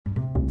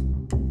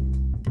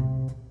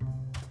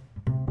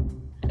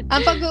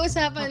Ang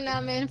pag-uusapan Okay.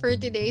 namin for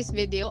today's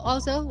video,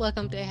 also,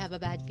 welcome to I Have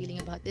a Bad Feeling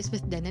About This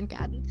with Den and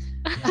Kat.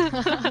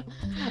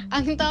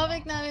 Ang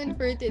topic namin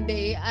for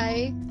today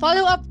ay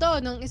follow-up to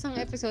nung isang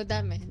episode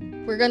namin.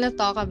 We're gonna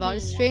talk about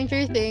Mm.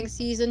 Stranger Things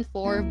Season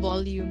 4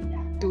 Volume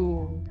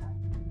 2.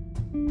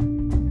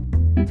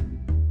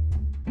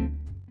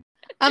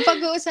 Ang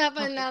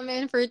pag-uusapan Okay.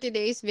 namin for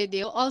today's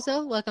video,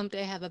 also, welcome to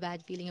I Have a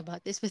Bad Feeling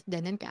About This with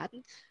Den and Kat.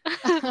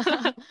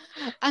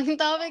 Ang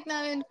topic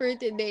namin for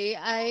today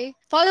ay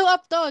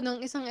follow-up to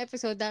nung isang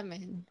episode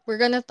namin. We're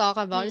gonna talk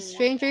about Mm.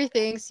 Stranger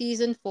Things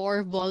Season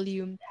 4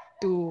 Volume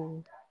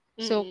 2.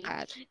 So, Mm.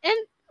 Kat,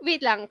 And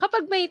wait lang,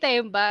 kapag may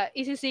time ba,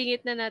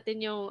 isisingit na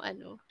natin yung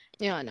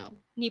yung ano.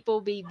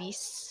 Nipo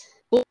Babies?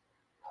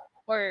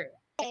 Or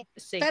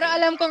Pero sige.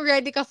 alam kong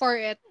ready ka for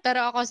it.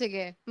 Pero ako,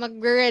 sige,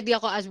 mag-ready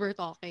ako as we're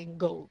talking.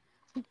 Go.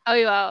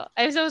 Ay, wow.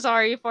 I'm so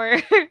sorry for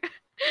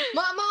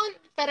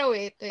Pero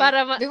wait.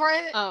 para Before,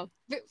 oh.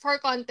 for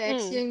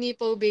context, Mm. yung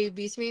Nipo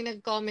Babies, may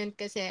nag-comment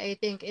kasi, I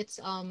think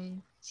it's,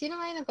 sino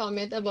nga yung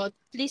nag-comment about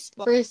Please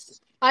pause. first,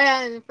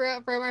 ayan,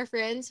 from our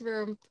friends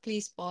from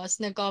Please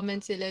Pause, nag-comment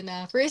sila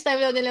na first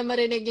time daw nila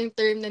marinig yung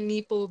term na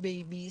Nipo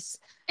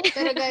Babies.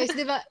 Pero guys,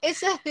 di ba,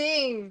 it's a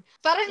thing.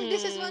 Parang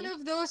this is one Mm. of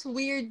those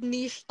weird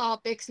niche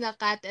topics na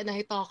Kat and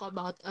I talk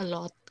about a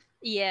lot.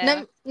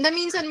 Yeah. Na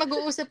minsan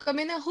mag-uusap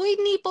kami na, huy,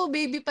 Nipo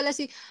Baby pala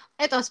si,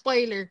 eto,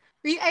 spoiler.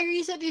 I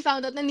recently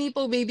found out na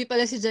Nipo Baby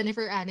pala si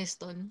Jennifer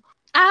Aniston.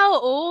 Ah,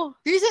 oo.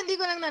 Recently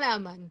ko lang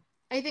nalaman.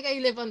 I think I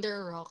live under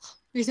a rock.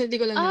 Recently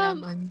ko lang Um,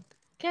 nalaman.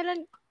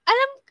 kailan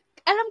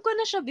alam ko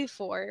na siya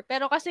before,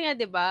 pero kasi nga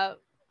 'di ba,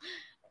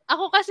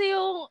 ako kasi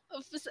yung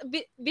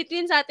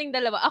between sa ating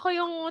dalawa, ako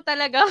yung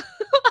talagang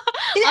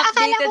Hindi,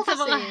 updated sa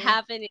mga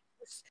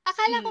happenings.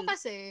 akala ko Mm.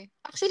 kasi,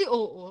 actually,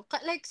 oo.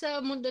 Like sa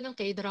mundo ng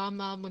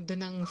K-drama, mundo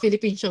ng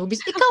Philippine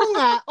showbiz, ikaw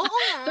nga, oo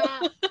nga.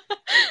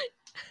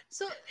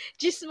 So,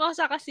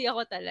 Chismosa kasi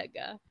ako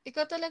talaga.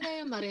 ikaw talaga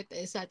yung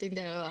marites sa ating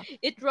dalawa.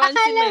 It runs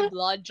in my Akala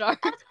blood jar.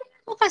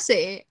 ko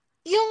kasi,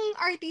 yung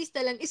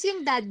artista lang is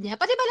yung dad niya,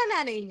 pati pala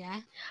nanay niya.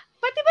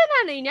 Pati ba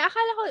nanay niya?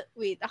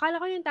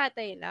 Akala ko yung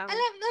tatay lang.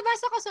 Alam,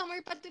 nabasa ko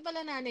somewhere, pati pala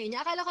nanay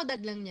niya. Akala ko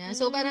dad lang niya.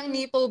 So, parang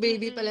Nipo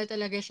baby pala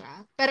talaga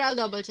siya. Pero I'll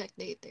double check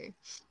later.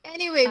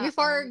 Anyway,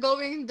 before Oo.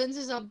 going dun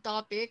sa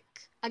subtopic,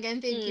 again,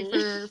 thank you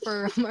Mm.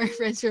 for our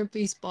friends from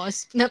Please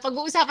Pause. Na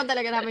pag-uusapan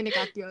talaga namin ni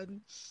Kat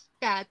yun.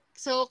 Kat,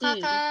 so Mm.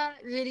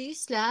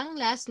 kaka-release lang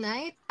last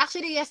night.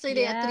 Actually,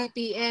 yesterday at Yeah. 3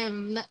 p.m.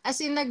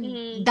 As in, Mm.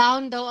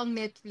 nag-down daw ang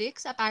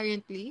Netflix,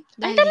 apparently.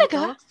 Ay, Dahil talaga?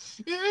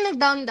 dito.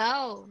 Nag-down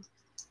daw.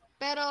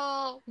 Pero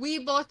we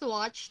both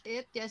watched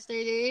it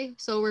yesterday,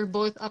 so we're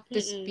both up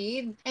to Mm.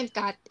 speed. And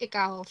Kat,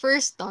 ikaw,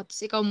 first thoughts,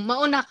 ikaw,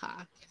 mauna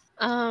ka.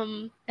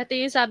 Ito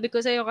yung sabi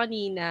ko sa'yo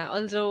kanina.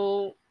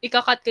 Although,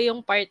 ikakat ko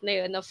yung part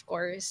na yun, of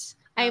course.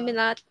 I'm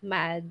not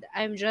mad.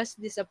 I'm just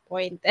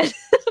disappointed.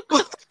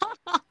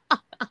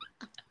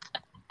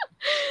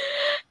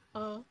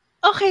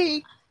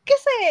 Okay.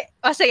 Kasi,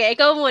 sige,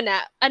 ikaw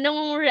muna.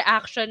 Anong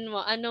reaction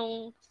mo?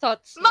 Anong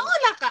thoughts mo?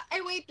 Mauna ka!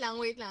 Ay, wait lang.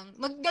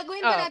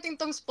 Maggagawin ba Oh. natin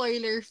tong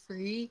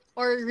spoiler-free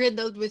or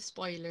riddled with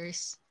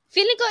spoilers?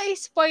 Feeling ko ay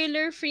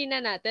spoiler-free na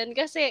natin.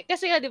 Kasi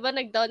nga, di ba,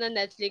 nag-down na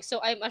Netflix.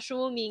 So, I'm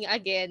assuming,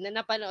 again, na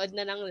napanood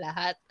na ng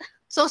lahat.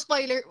 So,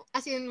 spoiler,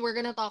 as in, we're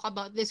gonna talk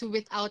about this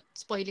without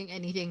spoiling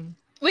anything.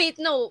 Wait,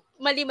 no.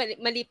 Mali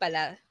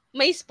pala.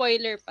 May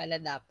spoiler pala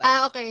dapat.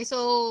 Okay.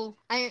 So,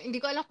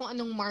 hindi ko alam kung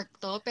anong mark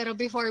to. Pero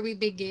before we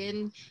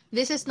begin,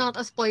 this is not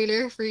a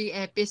spoiler-free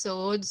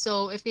episode.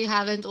 So, if you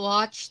haven't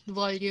watched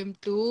Volume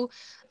 2,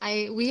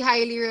 we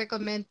highly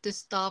recommend to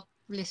stop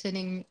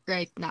listening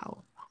right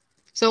now.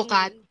 So,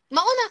 Kat,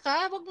 mauna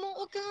ka.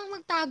 Huwag kang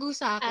magtago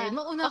sa akin.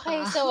 Mauna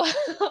okay, ka.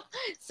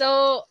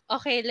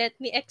 okay, let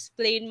me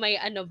explain my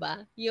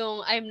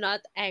yung I'm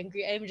not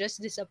angry, I'm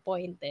just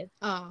disappointed.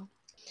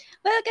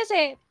 Well,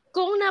 kasi,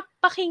 kung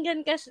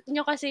napakinggan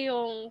nyo kasi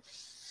yung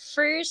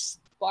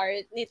first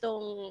part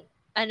nitong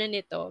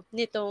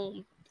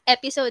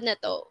episode na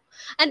to,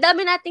 ang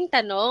dami nating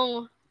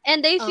tanong.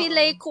 And I feel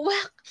like,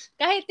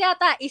 kahit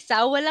yata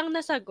isa, walang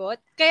nasagot.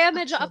 Kaya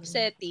medyo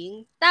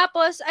upsetting.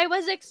 Tapos, I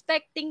was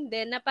expecting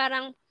din na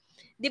parang,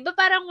 di ba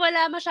parang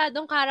wala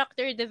masyadong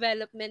character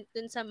development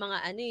dun sa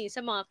mga sa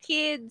mga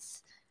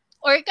kids,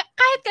 or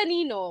kahit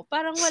kanino,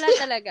 parang wala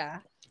talaga.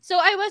 So,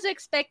 I was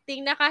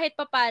expecting na kahit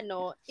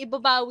papano,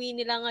 ibabawi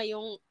nila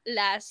ngayong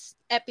last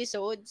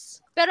episodes.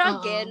 Pero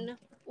again,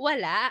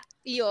 wala.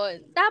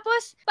 Yun.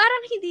 Tapos,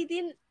 parang hindi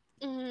din,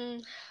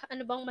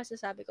 ano bang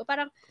masasabi ko?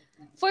 Parang,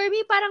 for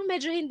me, parang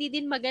medyo hindi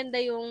din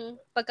maganda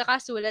yung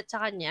pagkakasulat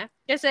sa kanya.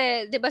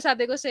 Kasi, di ba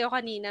sabi ko sa'yo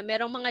kanina,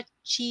 merong mga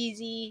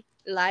cheesy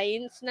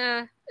lines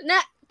na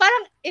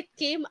parang it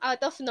came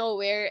out of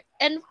nowhere.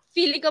 And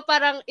feeling ko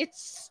parang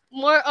it's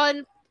more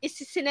on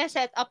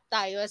sineset up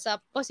tayo sa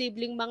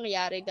posibleng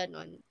mangyari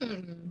ganon.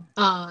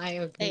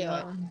 I agree.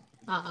 Ayun.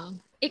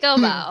 Ikaw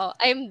ba?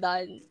 I'm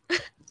done.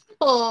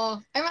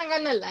 I'm not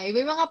gonna lie.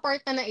 May mga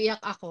part na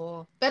naiyak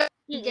ako. Pero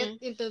I'll get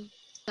into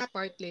that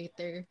part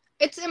later.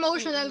 It's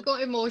emotional Mm. kung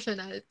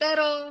emotional.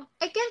 Pero,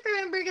 I can't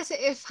remember kasi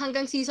if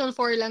hanggang season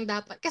 4 lang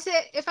dapat. Kasi,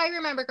 if I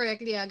remember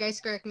correctly, guys,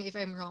 correct me if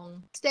I'm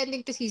wrong,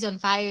 extending to season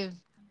 5.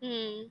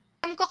 Mm.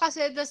 Alam ko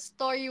kasi the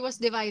story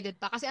was divided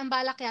pa. Kasi ang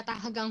balak yata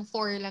hanggang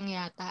 4 lang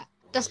yata.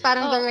 Tapos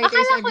parang the Oo, writers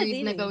akala ko agreed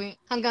din na eh. gawin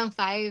hanggang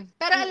 5.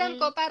 Pero alam Mm.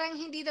 ko, parang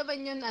hindi naman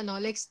yun,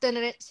 like,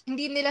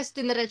 hindi nila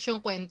stinretch yung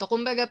kwento.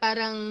 Kumbaga,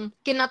 parang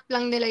kinat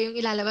lang nila yung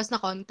ilalabas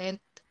na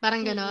content.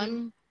 Parang Mm. ganon.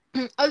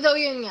 Although,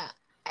 yun nga,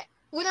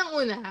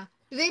 unang-una,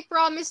 they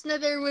promised na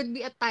there would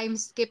be a time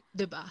skip,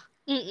 di ba?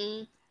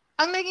 Mm.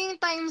 Ang naging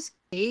time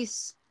skip,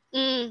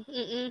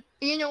 Mm.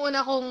 yun yung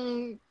una kong,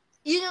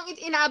 yun yung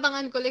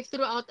inaabangan ko, like,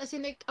 throughout, as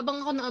in, like, abang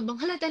ako ng abang,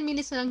 10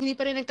 minutes na lang, hindi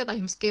pa rin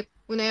nagta-time skip.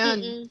 Una yan.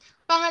 Mm.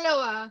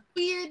 Pangalawa,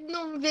 weird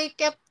nung they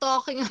kept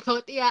talking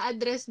about,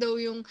 i-address daw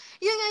yun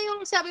nga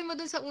yung sabi mo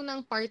dun sa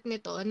unang part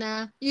nito,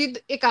 na,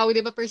 ikaw,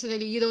 di ba,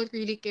 personally, you don't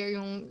really care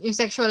yung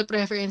sexual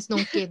preference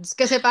ng kids.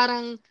 Kasi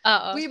parang,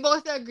 Oo. we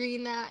both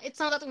agree na,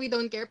 it's not that we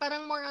don't care,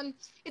 parang more on,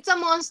 it's a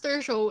monster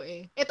show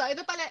eh.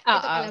 Ito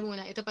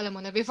pala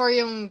muna, before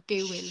yung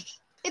kay Will.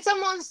 It's a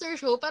monster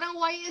show. Parang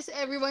why is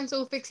everyone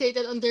so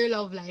fixated on their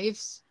love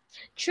lives?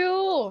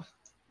 True.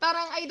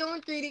 Parang I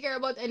don't really care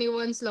about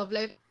anyone's love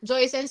life.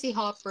 Joyce and si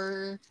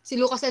Hopper, si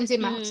Lucas and si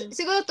Max.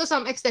 Siguro to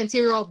some extent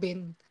si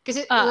Robin.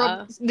 Kasi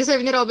Oo.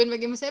 deserve ni Robin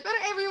maging masaya. Pero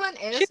everyone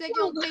else, like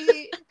True.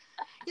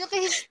 yung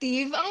kay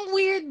Steve, ang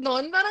weird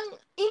nun. Parang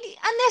hindi,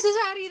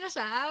 unnecessary na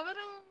siya.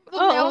 Parang wag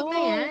na Oo.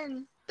 yan.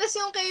 Tapos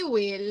yung kay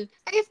Will,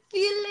 I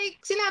feel like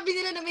sinabi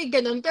nila na may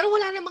ganun, pero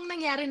wala namang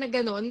nangyari na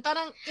ganun.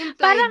 Parang implied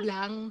Parang,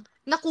 lang,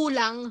 na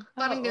kulang,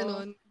 parang oo.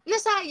 ganun.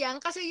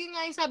 Nasayang, kasi yun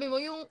nga yung sabi mo,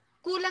 yung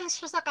kulang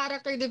siya sa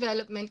character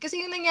development.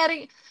 Kasi yung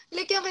nangyari,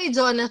 like yung kay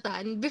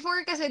Jonathan, before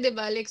kasi, di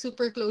ba, like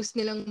super close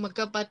nilang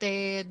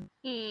magkapatid.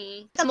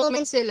 Sa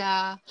moment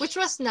sila, which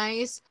was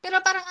nice, pero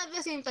parang at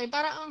the same time,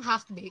 parang ang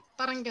half-baked,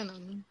 parang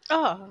ganun.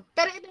 Oo.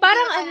 Pero ito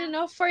Parang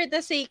for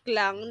the sake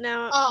lang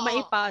na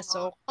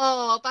maipasok.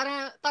 Oo,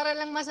 para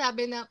lang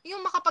masabi na,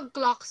 yung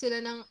makapag-clock sila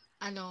ng,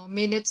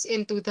 minutes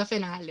into the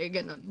finale,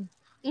 ganun.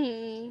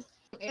 Mm.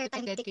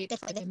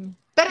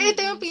 Pero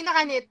ito yung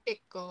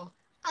pinaka-nitpick ko.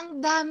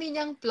 Ang dami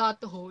niyang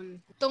plot hole.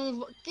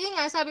 Kaya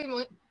nga, sabi mo,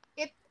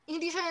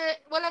 hindi siya,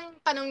 walang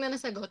tanong na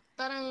nasagot.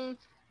 Parang,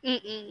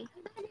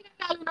 ang dami na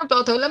lalo ng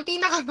plot hole. Ang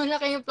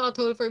pinakamalaki yung plot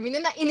hole for me,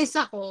 na nainis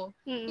ako.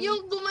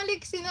 Yung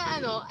bumalik sina,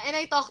 and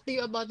I talked to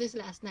you about this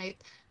last night,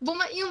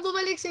 yung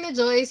bumalik sina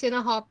Joyce, sina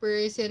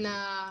Hopper,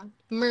 sina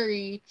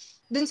Murray,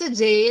 dun sa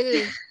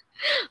jail.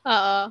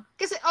 Oo.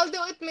 Kasi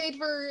although it made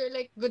for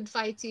like good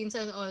fight scenes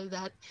and all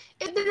that,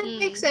 it didn't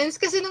make sense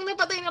kasi nung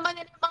napatay naman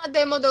nila yung mga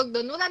demo dog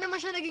doon, wala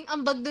naman siya naging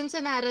ambag doon sa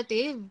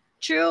narrative.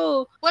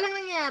 True. Walang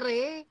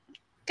nangyari.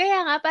 Kaya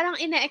nga, parang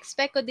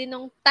ina-expect ko din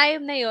nung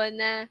time na yon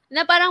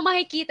na parang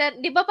makikita,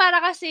 di ba para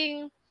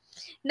kasing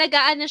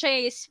nag-aano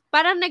siya,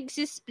 parang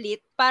nagsisplit,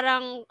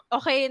 parang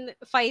okay,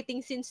 fighting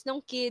scenes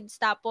ng kids,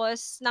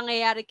 tapos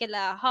nangyayari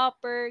kila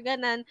Hopper,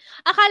 ganan.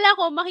 Akala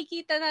ko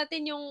makikita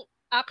natin yung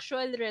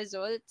actual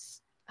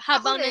results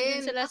habang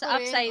nandun sila sa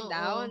upside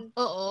down.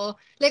 Oo.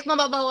 Like,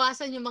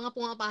 mababawasan yung mga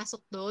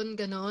pumapasok doon,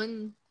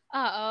 ganon.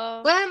 Oo.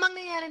 Wala namang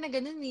nangyari na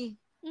ganon eh.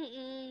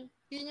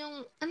 Yun yung,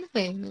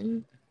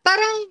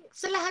 parang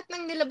sa lahat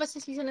ng nilabas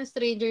sa season ng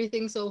Stranger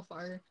Things so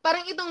far,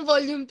 parang itong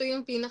volume 2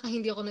 yung pinaka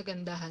hindi ako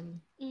nagandahan.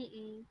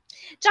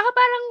 Tsaka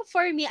parang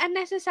for me,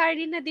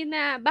 unnecessary na din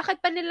na bakit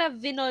pa nila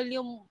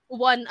volume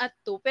 1 at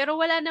 2 pero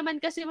wala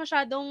naman kasi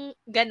masyadong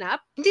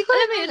ganap. Hindi ko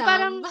alam Yun,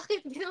 parang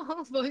bakit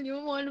ginawa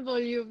volume 1,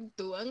 volume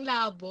 2, ang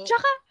labo.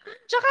 Tsaka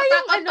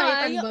yung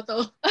Titan ba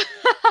to?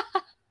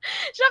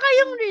 Tsaka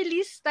yung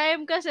release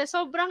time kasi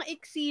sobrang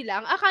iksi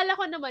lang. Akala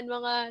ko naman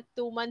mga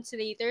 2 months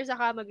later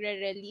saka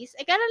magre-release.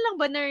 Kailan lang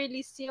ba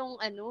na-release yung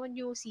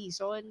new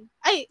season?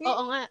 Ay,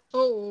 oo nga.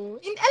 Oo.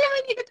 Alam mo,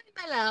 hindi ko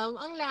alam.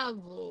 Ang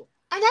labo.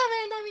 Ang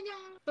dami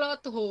niyang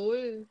plot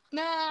hole.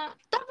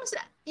 Tapos,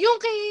 yung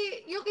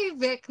kay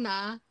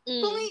Vecna,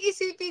 kung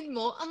iisipin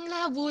mo, ang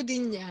labo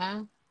din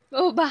niya.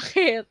 Oh,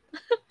 bakit?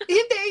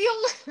 Hindi,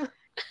 yung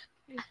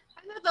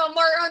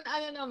more on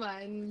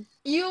naman.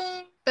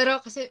 Pero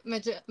kasi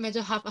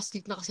medyo half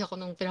asleep na kasi ako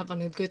nung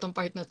pinapanood ko itong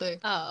part na to eh.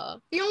 Oo.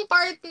 Yung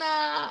part na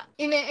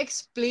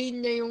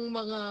ine-explain niya yung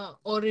mga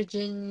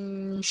origin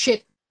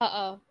shit.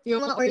 Oo.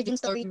 Yung mga origin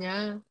story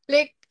niya.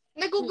 Like,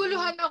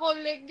 naguguluhan ako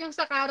like yung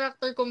sa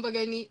character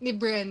kumbaga ni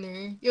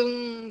Brenner, yung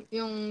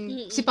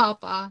si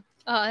Papa.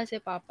 Oo, si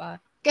Papa.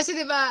 Kasi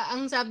 'di ba,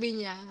 ang sinabi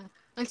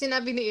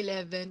ni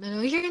Eleven,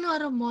 you're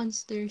not a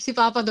monster. Si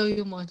Papa daw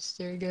yung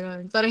monster,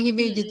 gano'n. Parang he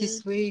made you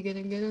this way,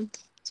 gano'n.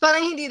 So,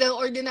 parang hindi daw,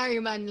 ordinary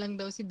man lang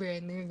daw si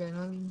Brenner,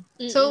 gano'n.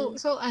 So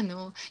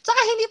tsaka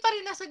hindi pa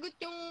rin nasagot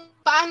yung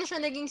paano siya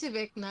naging si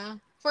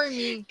Vecna, for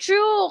me.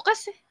 True,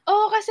 kasi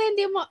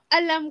hindi mo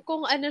alam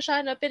kung ano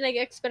siya na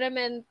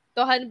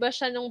pinag-experimentohan ba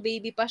siya nung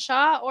baby pa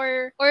siya,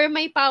 or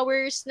may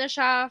powers na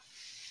siya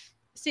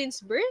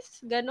since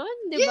birth? Ganon,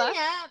 di ba? Yun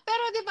nga.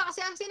 Pero di ba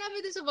kasi ang sinabi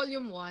dun sa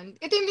volume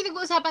 1, ito yung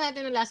pinag-uusapan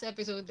natin ng last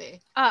episode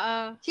eh.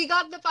 He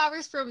got the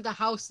powers from the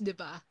house, di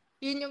ba?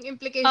 Yun yung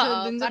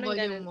implication dun sa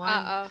volume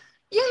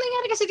 1. Yung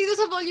nangyari kasi dito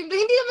sa volume 2,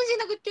 hindi naman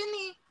sinagot yun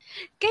eh.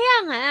 Kaya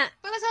nga.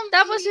 Para sa,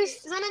 Tapos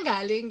saan ang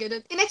galing?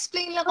 Ganun.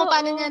 In-explain lang kung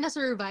paano niya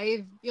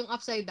na-survive yung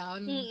upside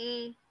down.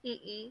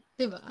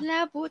 Diba?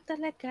 Labo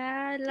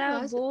talaga.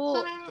 Diba? Labo.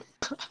 Parang,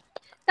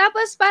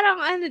 tapos parang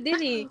ano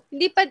din eh.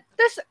 Hindi pa,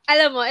 tas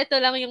alam mo, ito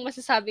lang yung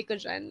masasabi ko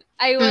dyan.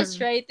 I was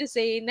trying to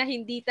say na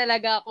hindi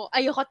talaga ako,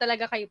 ayoko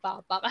talaga kay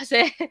Papa.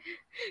 Kasi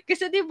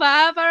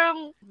diba,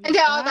 parang, hindi,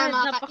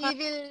 tama ka.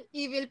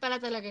 Evil pala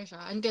talaga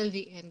siya until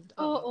the end.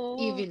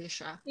 Evil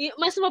siya.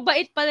 Mas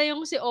mabait pala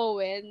yung si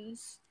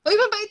Owens. Uy,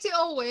 mabait si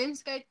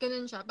Owens, kahit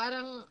ganun siya.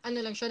 Parang,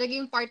 lang siya,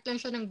 naging part lang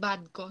siya ng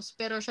bad cause,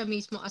 pero siya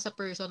mismo as a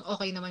person,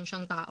 okay naman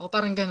siyang tao.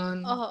 Parang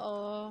ganun.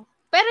 Oo.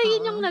 Pero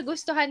yun yung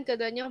nagustuhan ko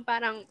doon, yung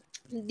parang,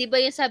 di ba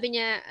yung sabi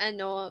niya,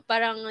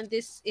 parang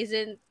this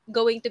isn't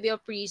going to be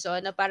a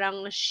prison, na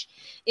parang,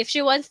 if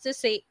she wants to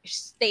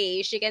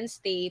stay, she can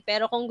stay.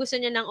 Pero kung gusto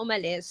niya nang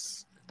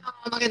umalis,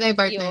 maganda yung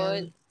part na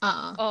yun.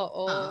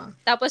 Oo.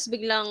 Tapos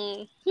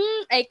biglang,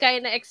 I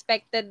kinda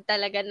expected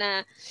talaga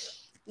na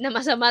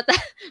masama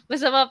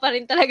pa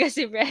rin talaga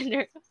si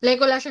Brenner. Like,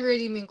 wala siyang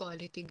redeeming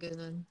quality,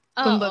 ganun.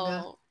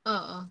 Kumbaga.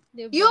 Oo.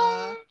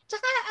 Diba?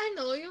 Tsaka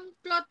yung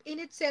plot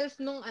in itself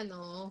nung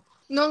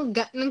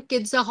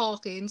kid sa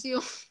Hawkins,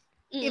 yung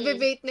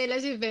i-bait nila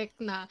si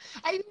Vecna.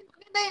 Ay,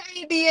 maganda yung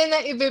idea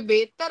na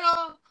i-bait, pero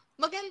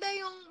maganda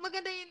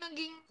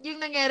yung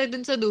nangyari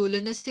dun sa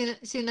dulo na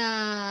sina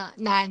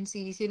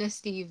Nancy, sina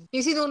Steve.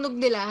 Yung sinunog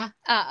nila.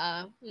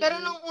 Pero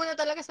nung una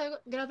talaga sabi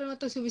ko, grabe naman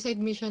to suicide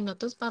mission na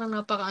to. Parang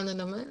napaka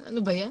naman.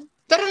 Ano ba yan?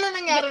 Pero na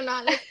nangyari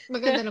na, like,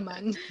 maganda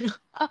naman.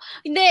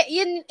 Hindi,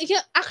 yun,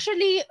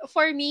 actually,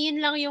 for me, yun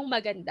lang yung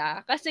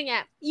maganda. Kasi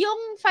nga, yung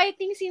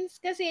fighting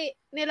scenes kasi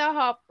nila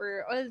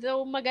Hopper,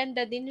 although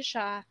maganda din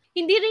siya,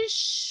 hindi rin,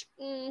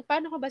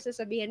 paano ko ba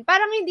sasabihin?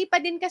 Parang hindi pa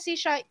din kasi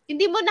siya,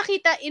 hindi mo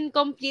nakita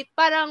incomplete,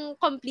 parang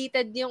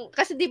completed yung,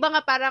 kasi di ba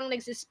nga parang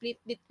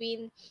nagsisplit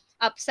between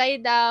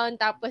upside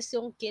down, tapos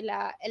yung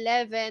kila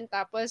 11,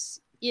 tapos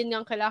yun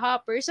yung kila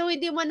Hopper. So,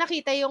 hindi mo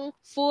nakita yung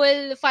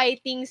full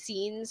fighting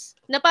scenes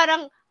na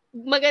parang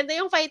maganda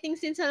yung fighting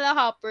scenes sa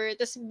Hopper,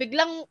 tapos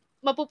biglang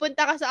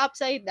mapupunta ka sa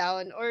upside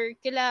down or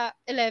kila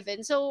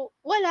 11. So,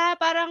 wala.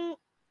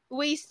 Parang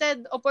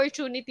wasted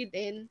opportunity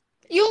din.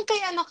 Yung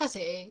kay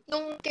kasi,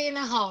 yung kay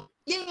na Hop,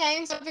 yun nga,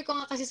 yung sabi ko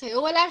nga kasi sa'yo,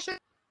 wala siya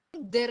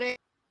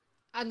direct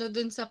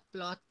dun sa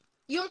plot.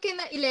 Yung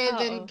kina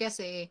 11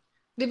 kasi,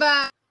 di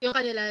ba, yung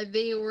kanila,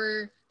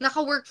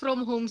 naka-work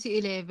from home si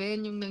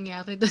 11, yung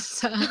nangyari dun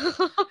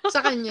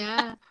sa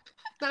kanya.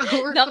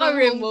 Naka-work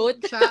from home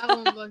siya,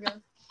 kumbaga.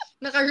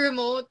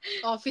 Naka-remote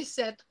office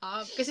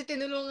setup. Kasi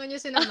tinulungan niya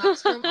sina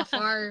Max from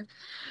afar.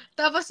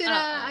 Tapos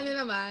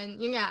naman,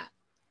 yun nga,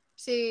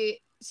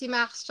 si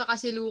Max tsaka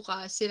si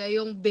Lucas, sila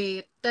yung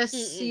bait. Tapos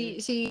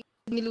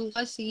ni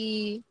Lucas,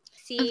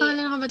 ang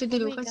pangalan ng kapatid ni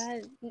Lucas? My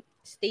God.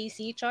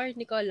 Stacy, Char,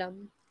 hindi ko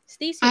alam.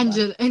 Stacy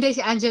Angela. Hindi,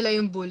 si Angela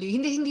yung bully.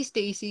 Hindi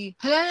Stacy.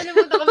 Hala na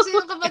naman ako. Kasi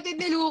yung kapatid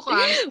ni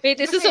Lucas.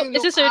 Wait,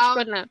 isa-search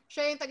ko na.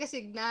 Siya yung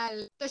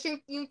taga-signal. Tapos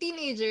yung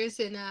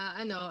teenagers,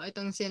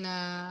 itong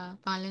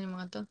pangalan ng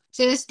mga to.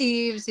 Sina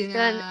Steve,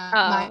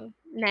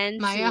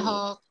 Nancy. Maya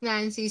Hawk,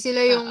 Nancy.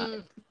 Sila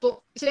yung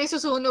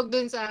susunog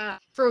dun sa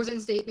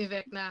frozen state ni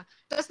Vecna.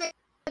 Tapos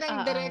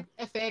ng direct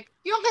effect.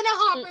 Yung kana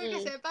Hopper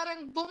kasi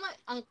parang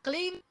ang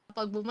claim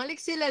pag bumalik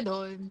sila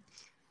doon,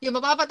 yung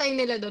mapapatay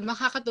nila doon,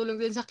 makakatulong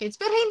din sa kids.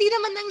 Pero hindi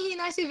naman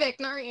nanghina si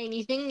Vecna or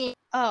anything.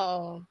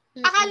 Oo.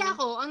 Akala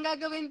ko, ang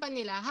gagawin pa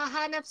nila,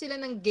 hahanap sila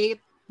ng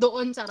gate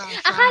doon sa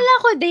Russia. Akala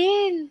ko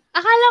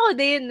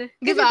din.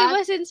 Kasi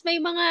diba since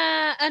may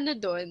mga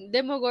doon,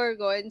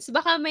 Demogorgons,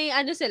 baka may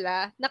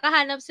sila,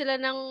 nakahanap sila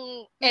ng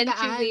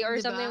entryway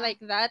or something like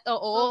that.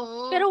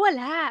 Oo. Pero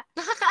wala.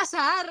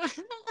 Nakakaasar.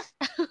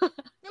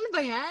 Ano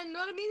ba yan?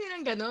 Bakit hindi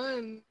nilang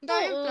ganon?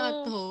 Dahil plot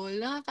hole.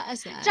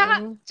 Nakakaasar.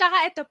 Tsaka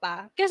ito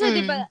pa. Kasi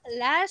diba,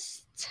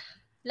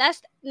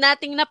 last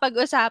nating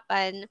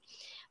napag-usapan,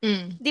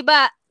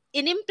 diba,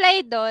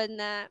 in-imply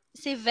doon na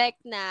si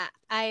Vecna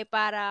ay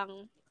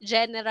parang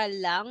general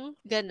lang,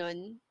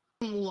 ganon.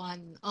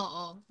 One.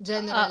 Oo.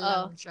 General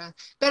lang siya.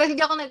 Pero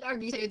hindi ako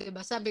nag-argue sa'yo,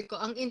 diba? Sabi ko,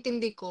 ang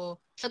intindi ko,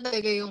 siya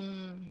talaga yung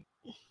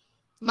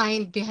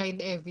mind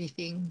behind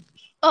everything.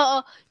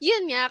 Oo,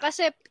 yun nga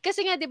kasi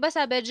nga 'di ba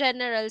sabi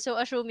general, so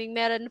assuming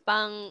meron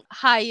pang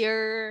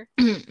higher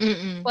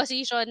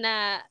position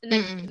na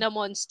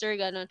monster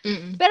ganon.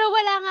 Pero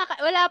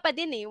wala pa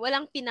din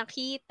walang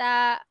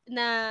pinakita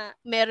na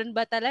meron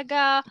ba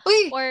talaga.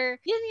 Or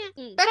yun nga.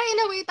 Pero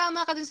in a way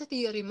tama ka dun sa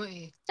theory mo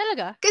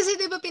Talaga?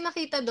 Kasi 'di ba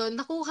pinakita doon,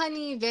 nakuha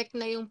ni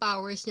Vecna yung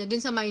powers niya dun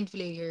sa Mind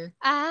Flayer.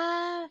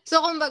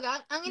 So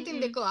kumbaga, ang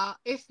intindi ko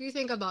if you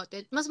think about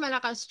it, mas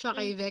malakas siya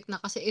kay Vecna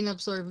kasi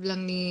inabsorb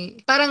lang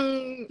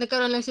parang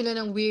nagkaroon lang sila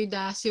ng weird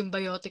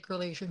symbiotic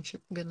relationship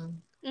ganun.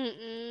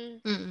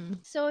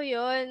 So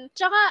yun.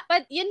 Tsaka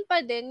yun pa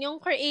din yung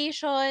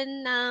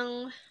creation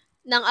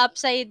ng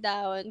upside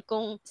down,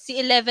 kung si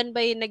 11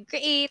 ba yung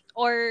nag-create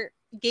or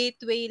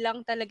gateway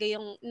lang talaga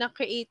yung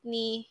na-create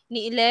ni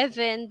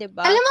Eleven, 'di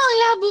ba? Alam mo, ang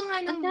labo nga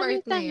Ang ng daming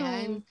part na tanong.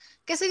 yan.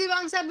 Kasi di ba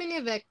ang sabi ni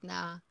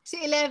Vecna,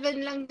 si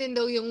Eleven lang din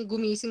daw yung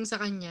gumising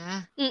sa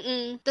kanya.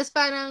 Tapos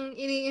parang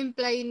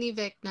ini-imply ni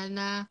Vecna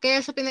na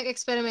kaya siya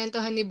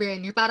pinag-eksperimentohan ni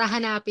Brenner para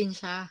hanapin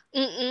siya.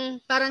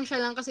 Parang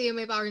siya lang kasi yung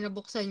may power na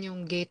buksan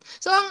yung gate.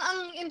 So,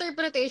 ang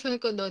interpretation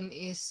ko doon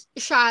is,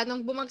 siya,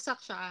 nung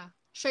bumagsak siya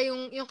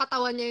yung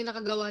katawan niya yung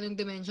nakagawa ng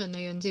dimension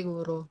na yun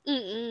siguro.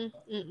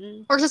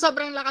 Or sa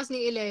sobrang lakas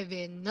ni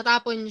Eleven,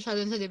 natapon siya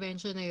dun sa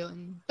dimension na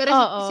yun. Pero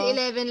si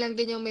Eleven lang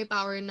din yung may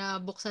power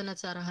na buksan at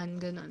sarahan,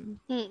 ganun.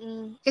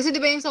 Kasi di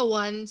ba yung sa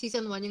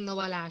season 1, yung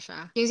nawala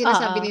siya. Yung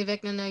sinasabi ni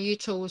Vecna na you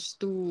chose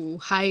to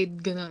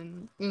hide,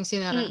 ganun. Yung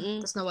sinara,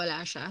 tapos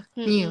nawala siya.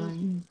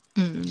 Yun.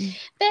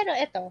 Pero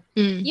eto,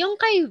 yung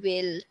kay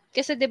Will,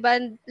 kasi 'di ba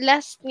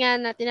last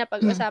nga natin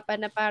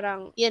napag-usapan na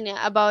parang yun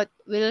nga about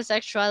Will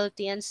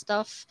sexuality and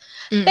stuff.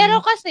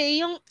 Pero kasi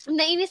yung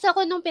nainis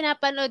ako nung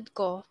pinapanood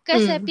ko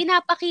kasi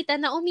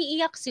pinapakita na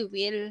umiiyak si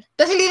Will.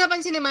 Tapos hindi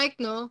napansin ni Mike,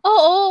 no?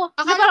 Oo.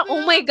 Akala parang, ko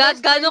oh my God,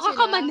 best gano'n friend ka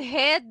sila.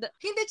 kamanhead.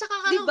 Hindi, tsaka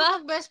akala Diba?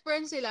 ko best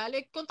friend sila.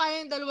 Like, kung tayo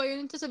yung dalawa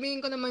yun,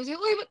 sasabihin ko naman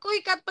siya, uy,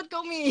 Kat, ba't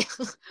ka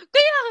umiiyak?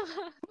 Kaya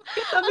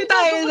Katabi ang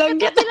tayo gago, lang.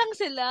 magkatabi lang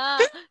sila.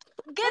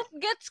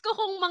 Gets ko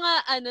kung mga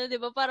di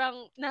ba,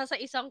 parang nasa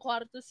isang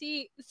kwarto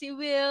si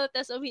Will,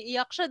 tas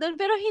umiiyak siya doon,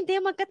 pero hindi,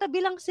 magkatabi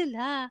lang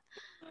sila.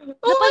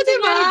 Napansin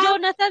diba? nga ni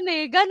Jonathan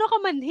gano'n ka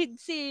manhid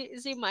si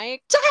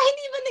Mike. Tsaka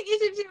hindi ba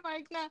nag-isip si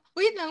Mike na,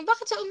 wait lang,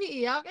 bakit siya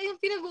umiiyak? Ay,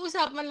 yung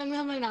pinag-uusapan lang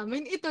naman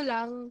namin, ito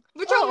lang.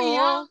 Ba't siya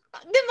umiiyak?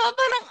 Diba,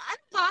 parang,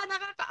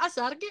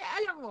 nakakaasar. Kaya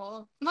alam mo,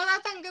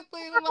 matatanggap ko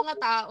yung mga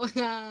tao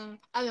na,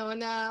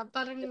 na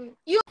parang,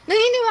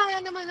 naniniwala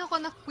naman ako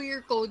na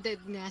queer-coded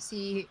na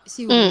si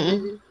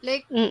Will.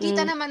 Like,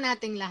 kita naman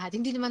nating lahat.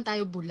 Hindi naman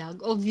tayo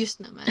bulag.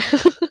 Obvious naman.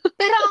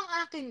 Pero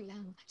ang akin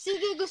lang,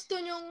 sige, gusto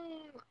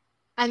nyong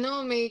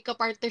may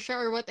kaparte siya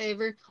or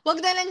whatever.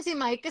 Wag na lang si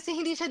Mike kasi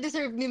hindi siya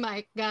deserve ni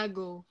Mike,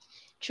 gago.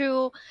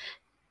 True.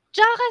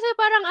 Tsaka kasi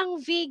parang ang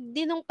vague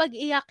din nung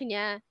pag-iyak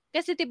niya.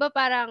 Kasi 'di ba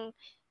parang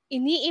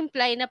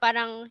ini-imply na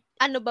parang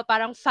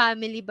parang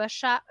family ba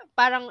siya?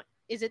 Parang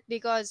is it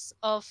because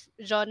of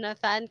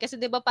Jonathan? Kasi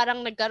 'di ba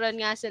parang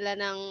nagkaroon nga sila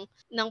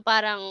ng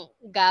parang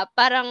gap,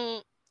 parang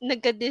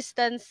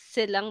nagka-distance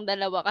silang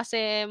dalawa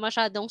kasi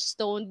masyadong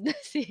stoned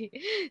si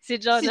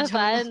Jonathan. Si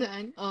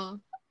Jonathan,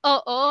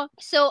 Oo.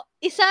 So,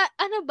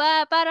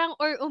 parang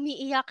or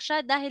umiiyak siya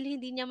dahil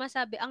hindi niya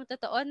masabi ang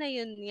totoo na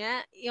yun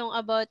nga, yung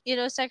about,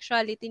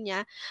 sexuality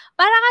niya.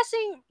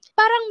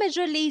 Parang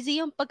medyo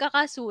lazy yung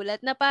pagkakasulat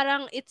na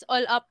parang it's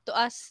all up to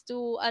us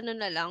to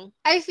na lang.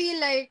 I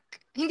feel like,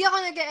 hindi ako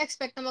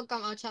nag-expect na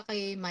mag-come out siya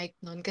kay Mike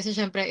nun. Kasi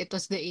syempre, it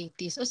was the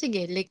 80s. O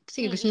sige, gusto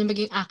niya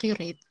maging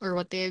accurate or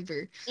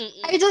whatever.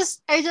 I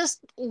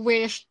just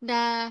wish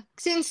na,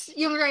 since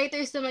yung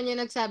writers naman yung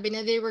nagsabi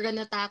na they were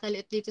gonna tackle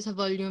it dito sa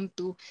volume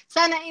 2,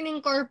 sana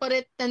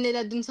in-incorporate na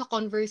nila dun sa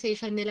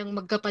conversation nilang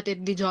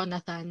magkapatid ni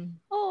Jonathan.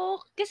 Oo,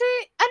 kasi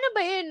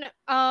ba yun?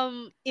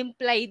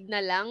 Implied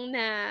na lang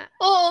na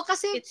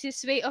kasi it's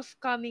his way of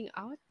coming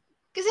out?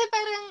 Kasi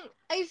parang,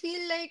 I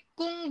feel like,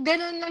 kung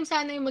ganun lang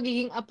sana yung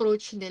magiging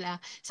approach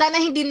nila, sana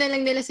hindi na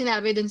lang nila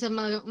sinabi dun sa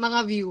mga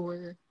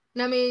viewer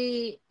na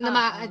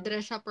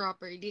ma-address siya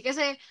properly.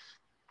 Kasi,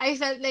 I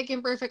felt like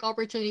yung perfect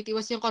opportunity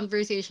was yung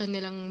conversation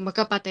nilang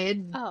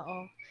magkapatid.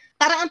 Oo.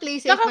 Parang ang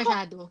play safe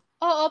masyado.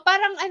 Oo,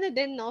 parang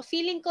din, no?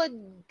 Feeling ko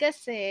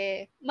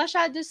kasi,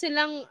 masyado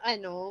silang,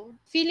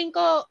 feeling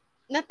ko,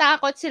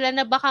 natakot sila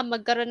na baka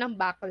magkaroon ng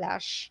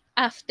backlash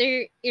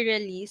after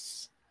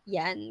i-release.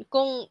 Yan.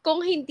 Kung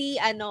hindi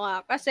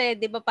kasi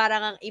 'di ba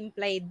parang ang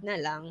implied na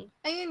lang.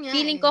 Ayun nga.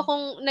 Feeling ko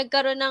kung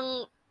nagkaroon ng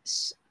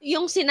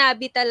yung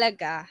sinabi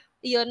talaga,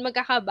 'yun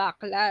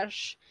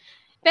magkaka-backlash.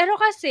 Pero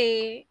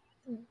kasi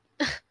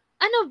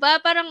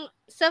parang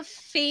sa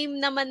fame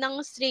naman ng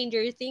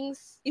Stranger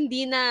Things,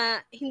 hindi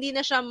na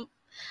siya,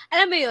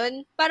 alam mo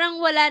 'yun, parang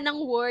wala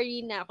nang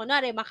worry na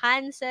kunwari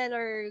ma-cancel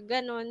or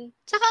ganun.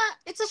 Tsaka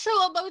it's a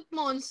show about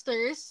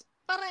monsters.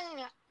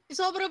 Parang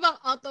sobra bang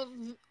out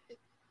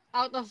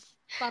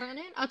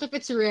of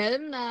its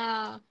realm na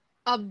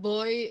a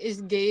boy is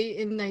gay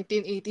in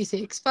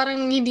 1986.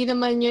 Parang hindi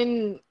naman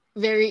yun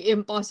very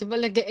impossible.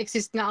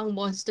 Nag-exist nga ang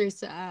monster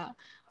sa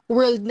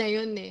world na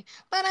yun eh.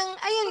 Parang,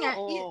 ayun nga,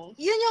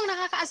 yun yung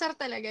nakakaasar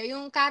talaga,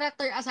 yung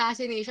character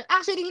assassination.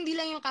 Actually, hindi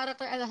lang yung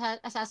character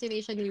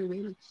assassination ni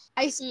Will.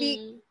 I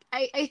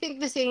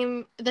think the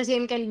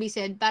same can be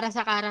said para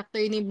sa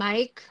character ni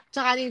Mike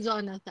tsaka ni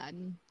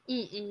Jonathan.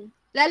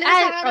 Lalo na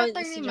sa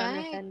character ni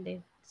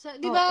Mike.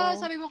 Di ba,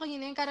 sabi mo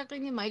kanina, yung character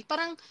ni Mike,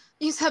 parang,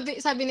 yung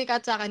sabi ni Kat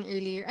sa akin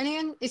earlier, ano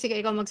yun? Sige,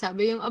 ikaw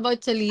magsabi, yung about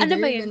sa leader, ano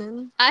ba yun?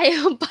 Ganun.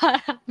 Yung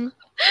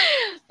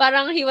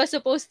parang he was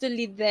supposed to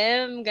lead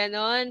them,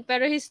 ganon.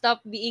 Pero he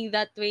stopped being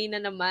that way na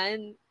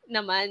naman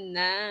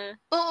na.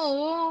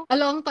 Oo, a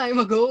long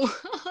time ago.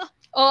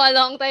 A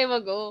long time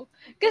ago.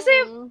 Kasi,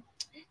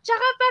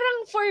 Tsaka parang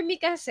for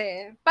me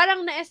kasi,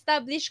 parang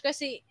na-establish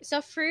kasi sa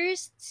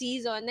first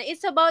season na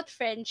it's about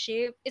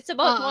friendship. It's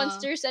about Oo.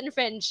 monsters and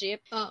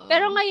friendship.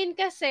 Pero Oo. ngayon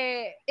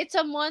kasi, it's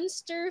a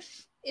monsters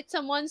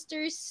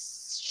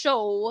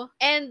show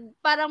and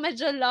parang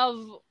medyo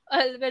love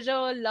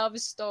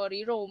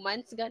story,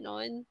 romance,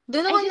 ganon.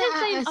 Doon I ako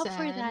didn't sign up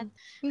for naaasar. that.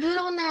 Doon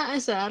ako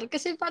naaasar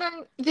kasi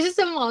parang this is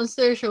a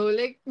monster show.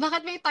 Like,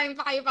 bakit may time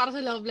pa kayo para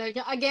sa love life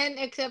niya? Again,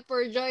 except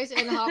for Joyce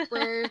and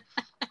Hopper,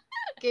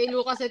 kay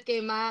Lucas at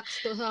kay Max,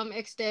 to some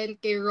extent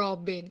kay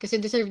Robin. Kasi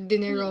deserve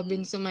din ni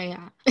Robin Mm.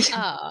 sumaya.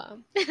 Oo.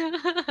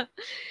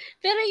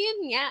 Pero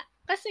yun nga,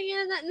 kasi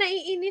nga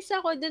naiinis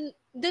ako dun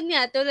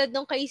nga, tulad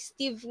nung kay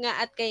Steve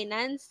nga at kay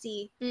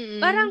Nancy.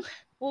 Parang,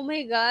 Mm-mm. oh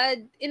my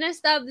God,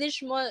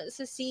 in-establish mo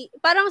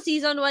parang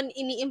season 1,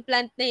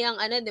 ini-implant na yung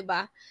di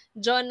ba?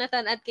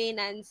 Jonathan at kay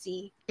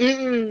Nancy.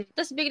 Mm-mm.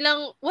 Tapos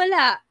biglang,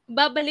 wala.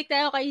 Babalik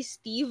tayo kay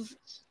Steve.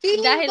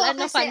 Feeling Dahil ko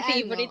kasi fan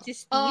favorite si oo,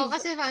 Steve.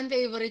 kasi fan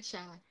favorite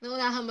siya.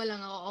 Naunahan mo lang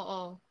ako, oo.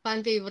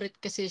 Fan favorite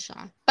kasi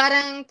siya.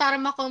 Parang, para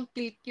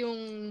ma-complete yung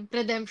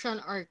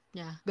redemption arc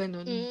niya.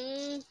 Ganun.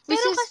 Which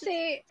Pero is,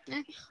 kasi,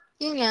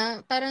 yun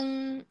nga, parang,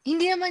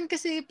 hindi naman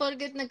kasi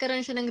porket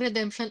nagkaroon siya ng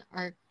redemption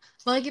arc,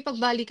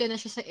 makikipagbalikan na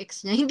siya sa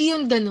ex niya. Hindi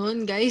yun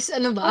ganun, guys.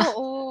 Ano ba?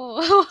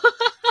 oo.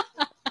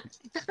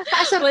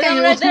 Nakakaasar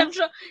Walang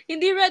kayo.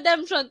 hindi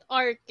redemption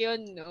arc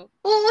yun, no?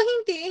 Oo,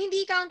 hindi.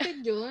 Hindi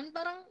counted yun.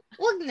 Parang,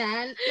 wag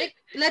na. Like,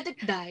 let it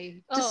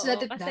die. Just let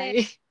Oo, it kasi,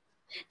 die.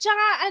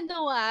 tsaka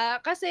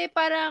kasi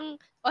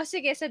parang,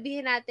 sige,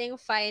 sabihin natin,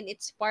 fine,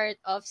 it's part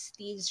of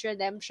Steve's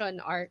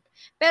redemption arc.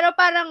 Pero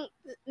parang,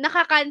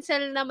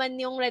 nakakancel naman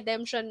yung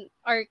redemption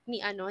arc ni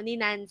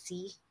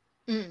Nancy.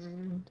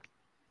 Mm-mm.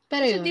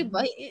 Pero Kasi yun.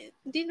 diba,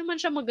 hindi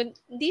naman siya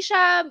hindi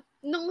siya,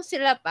 nung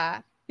sila pa,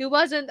 he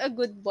wasn't a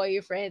good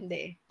boyfriend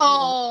eh.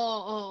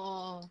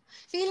 Oo.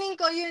 Feeling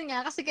ko yun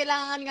nga, kasi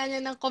kailangan nga niya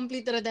ng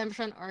complete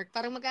redemption arc.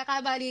 Parang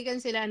magkakabalikan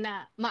sila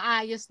na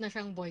maayos na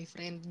siyang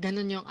boyfriend.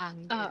 Ganun yung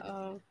angle.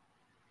 Oo.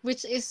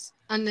 Which is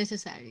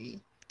unnecessary.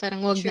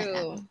 Parang wag na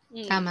lang.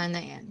 True. Tama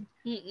na yan.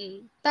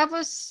 Mm-mm.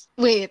 Tapos,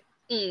 wait.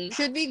 Mm.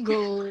 Should we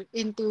go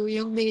into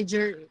yung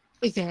major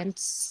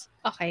events?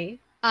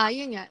 Okay.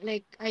 Yun nga,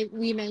 like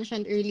we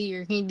mentioned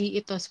earlier, hindi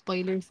ito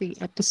spoiler-free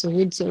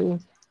episode.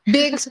 So,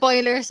 big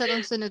spoilers sa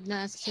itong sunod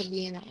na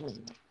sasabihin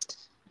namin.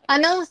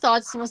 Anong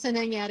thoughts mo sa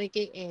nangyari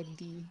kay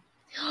Eddie?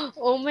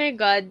 Oh my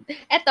God.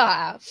 Eto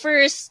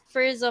first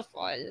of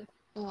all,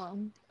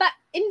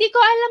 hindi ko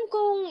alam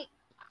kung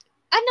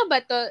ano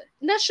ba to,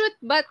 na-shoot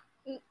ba,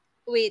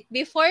 wait,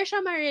 before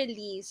siya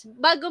ma-release,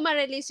 bago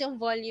ma-release yung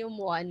volume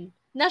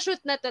 1, na-shoot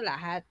na to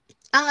lahat.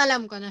 Ang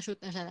alam ko, na-shoot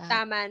na siya lahat.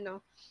 Tama,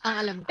 no? Ang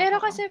alam ko. Pero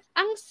kasi,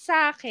 ang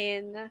sa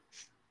akin,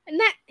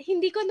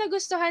 hindi ko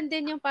nagustuhan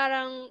din yung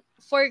parang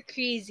for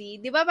crazy.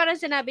 Di ba parang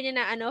sinabi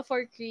niya na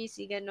for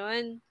crazy,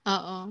 ganon?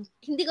 Oo.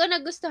 Hindi ko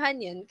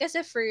nagustuhan yun.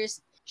 Kasi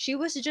first, she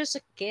was just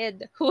a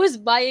kid who was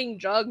buying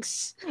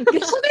drugs.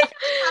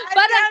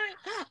 Parang,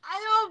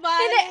 ano ba?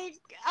 Like,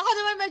 ako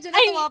naman medyo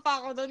natuwa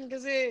pa ako doon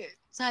kasi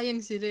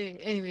sayang sila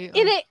eh. Anyway.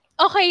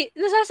 Okay,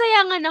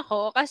 nasasayangan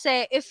ako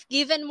kasi if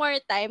given more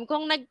time,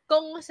 kung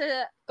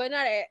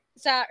kunwari,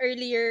 sa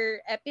earlier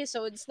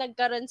episodes,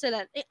 nagkaroon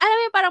sila, alam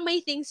mo parang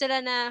may things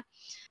sila na,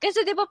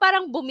 kasi di ba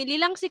parang bumili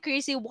lang si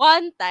Chrissy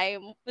one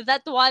time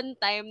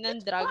ng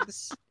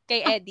drugs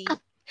kay Eddie.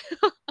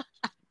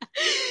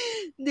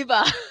 Di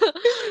ba?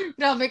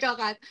 Grabe ka,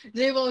 Kat.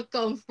 They will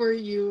come for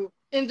you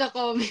in the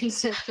comment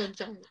section.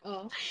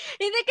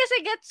 Hindi kasi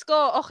gets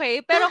ko,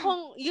 okay? Pero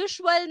kung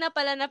usual na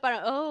pala na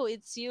parang, oh,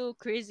 it's you,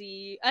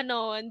 Chrissy.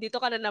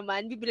 Dito ka na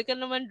naman, bibili ka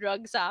naman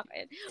drugs sa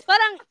akin.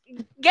 Parang,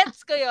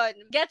 gets ko yon.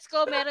 Gets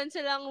ko, meron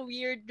silang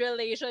weird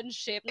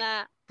relationship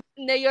na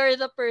you're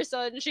the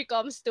person she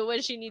comes to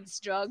when she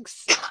needs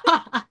drugs.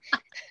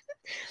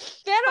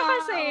 Pero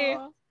kasi,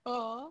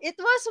 it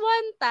was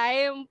one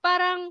time,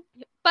 parang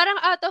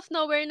out of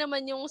nowhere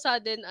naman yung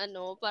sudden,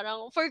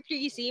 parang for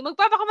Chrissy,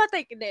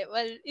 magpapakamatay.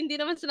 Hindi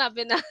naman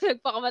sinabi na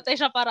nagpakamatay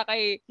siya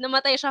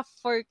namatay siya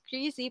for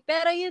Chrissy,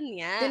 pero yun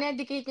nga.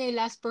 Dinedicate niya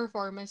yung last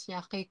performance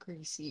niya kay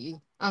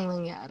Chrissy, ang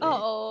nangyari.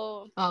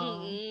 Oo.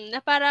 Na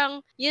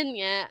parang, yun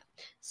nga.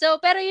 So,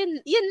 pero yun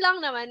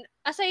lang naman.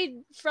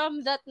 Aside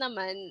from that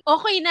naman,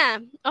 okay na.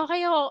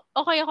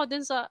 Okay ako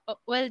dun sa,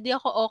 di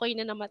ako okay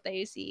na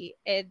namatay si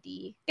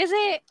Eddie.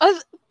 Kasi,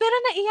 pero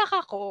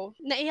naiyak ako.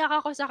 Naiyak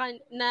ako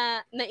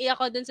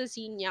dun sa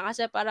scene niya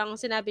kasi parang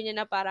sinabi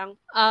niya na parang,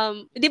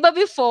 di ba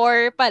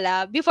before pa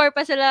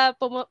sila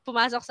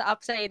pumasok sa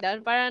Upside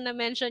Down, parang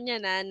na-mention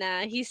niya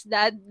na his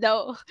dad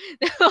daw,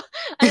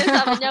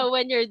 sabi niya,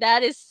 when your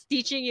dad is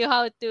teaching you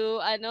how to,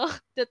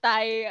 to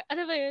tie,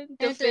 ba yun?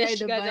 To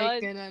fish,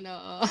 ganon.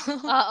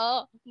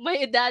 Oo.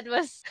 My dad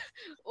was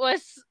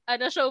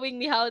showing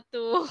me how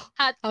to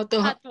hot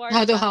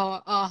wire.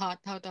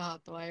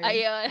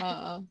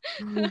 Ayun.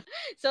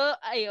 So,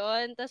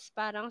 ayun. Tapos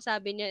parang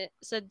sabi niya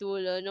sa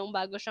dulo, nung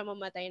bago siya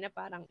mamatay na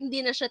parang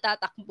hindi na siya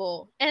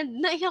tatakbo.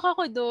 And naiyak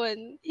ako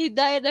doon. He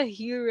died a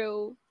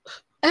hero.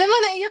 Alam mo,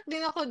 naiyak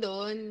din ako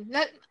doon.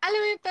 Alam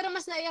mo, pero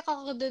mas naiyak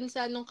ako doon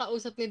sa nung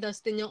kausap ni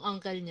Dustin yung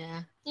uncle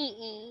niya.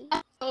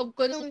 Loob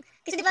ko nung,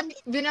 kasi di ba,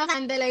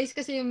 binakandalize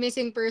kasi yung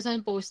missing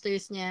person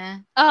posters niya.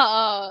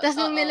 Oo. Tapos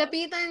nung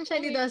nilapitan siya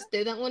ni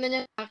Dustin, ang una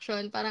niyang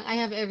action, parang I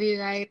have every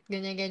right,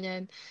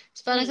 ganyan-ganyan.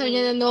 Tapos parang sabi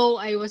niya na, no,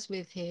 I was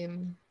with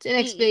him. Tapos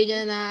in-explain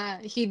niya na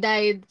he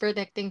died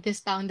protecting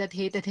this town that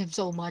hated him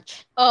so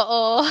much.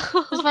 Oo.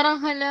 Tapos parang,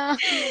 hala,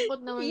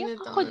 lungkot naman Iyak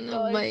nito. ako Ano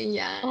doon. ba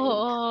yan?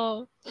 Oo.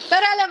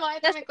 Pero alam mo,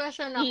 ito Tas, may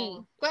question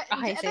ako.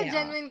 okay, Ito sige.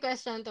 genuine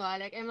question to,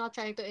 Like, I'm not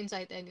trying to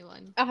incite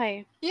anyone.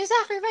 Okay. Yung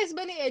sacrifice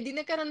ba ni Eddie,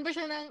 nagkaroon ba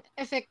siya ng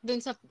effect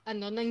dun sa,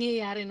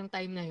 nangyayari nung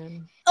time na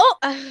yun? Oh,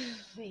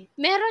 wait.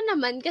 Meron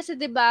naman kasi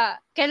 'di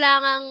ba,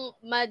 kailangang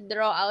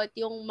ma-draw out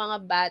yung mga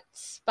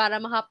bats para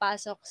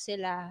makapasok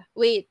sila.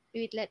 Wait,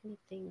 let me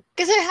think.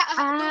 Kasi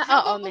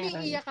Oo,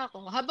 meron.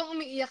 habang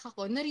umiiyak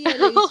ako,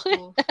 na-realize Okay.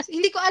 ko.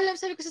 Hindi ko alam,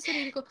 sabi ko sa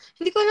sarili ko,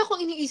 hindi ko alam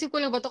kung iniisip ko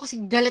lang ba to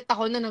kasi galit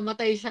ako na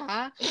namatay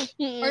siya.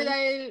 Or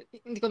dahil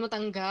hindi ko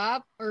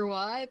matanggap or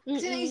what.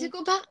 Kasi naisip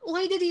ko,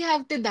 why did he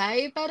have to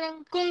die?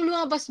 Parang kung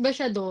lumabas ba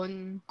siya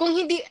doon? Kung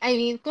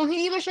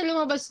hindi ba siya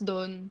lumabas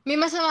doon, may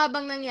masama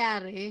bang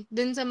nangyari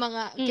doon sa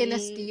mga kina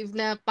Steve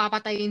na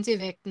papatayin si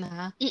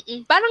Vecna?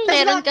 Parang Tas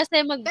meron ba, kasi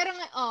pero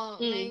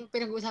ngayong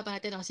pinag-uusapan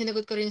natin ako,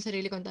 sinagot ko rin yung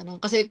sarili kong tanong.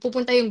 Kasi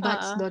pupunta yung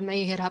bats doon,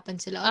 mahihirapan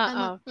sila.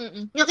 Tama.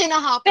 Yung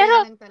kina-Hopper Pero,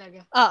 na lang talaga.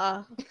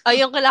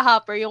 yung kila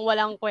Hopper, yung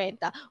walang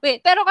kwenta.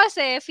 Wait, pero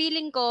kasi,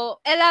 feeling ko,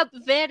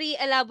 very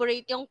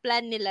elaborate yung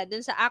plan nila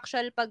dun sa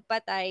actual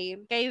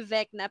pagpatay kay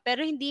Vecna.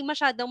 Pero hindi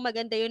masyadong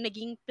maganda yung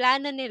naging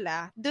plano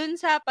nila dun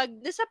sa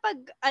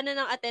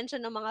ng attention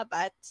ng mga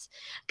bats.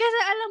 Kasi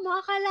alam mo,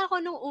 akala ko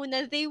nung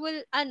una, they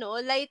will,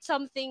 light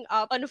something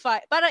up on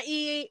fire. Para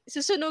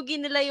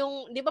susunugin nila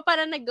yung, di ba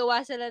parang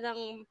naggawa sila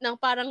ng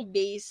parang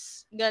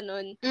base,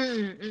 ganon.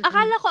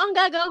 Akala ko ang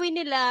gagawin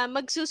nila,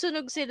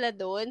 magsusunog sila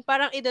doon,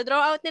 parang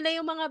i-draw out nila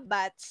yung mga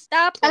bats.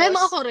 Tapos, alam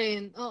mo ako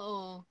rin,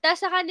 oo. Tapos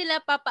sa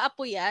kanila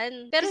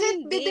papaapuyan. Pero kasi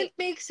hindi. didn't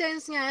make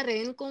sense nga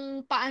rin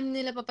kung paano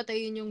nila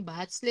papatayin yung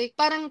bats. Like,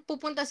 parang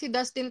pupunta si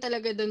Dustin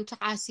talaga doon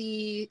tsaka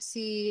si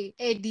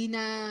Eddie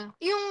na,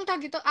 yung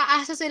tag ito,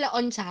 aasa sila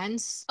on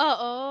chance.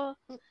 Oo.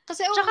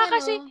 Kasi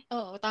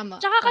oo, tama.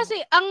 Tsaka kasi,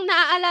 ang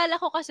naaalala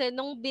ko kasi,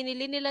 nung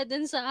binili nila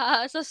dun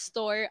sa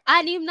store,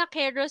 6 na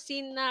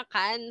kerosene na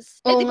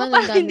cans. Oo Di ba nga,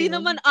 parang ang dami hindi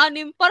nun.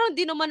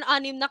 naman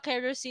 6, na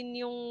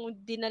kerosene yung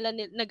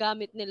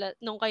nagamit nila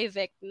nung kay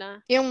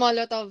Vecna. Yung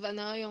Molotov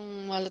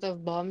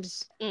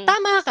bombs.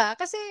 Tama ka,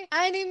 kasi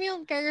 6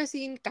 yung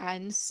kerosene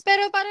cans.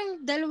 Pero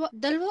parang dalawa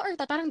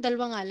parang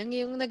dalawa nga lang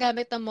yung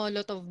nagamit na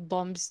Molotov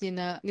bombs ni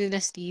na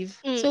Steve.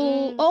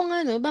 So, oo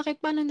nga no,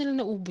 paano nila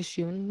naubos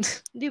yun?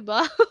 Di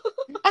ba?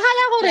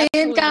 Akala ko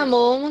rin,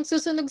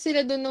 magsusunog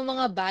sila doon ng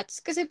mga bats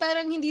kasi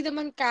parang hindi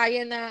naman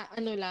kaya na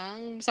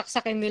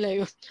saksakin nila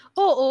yun.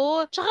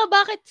 Oo. Tsaka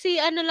bakit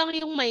lang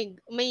yung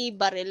may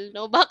baril,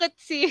 no? Bakit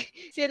si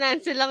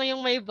Nancy lang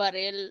yung may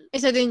baril?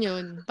 Isa din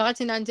yun. Bakit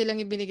si Nancy lang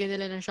ibinigay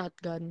nila ng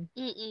shotgun?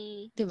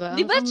 Diba?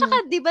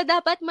 Di ba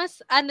dapat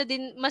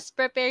mas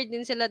prepared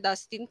din sila,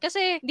 Dustin?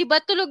 Kasi, di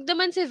ba tulog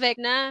naman si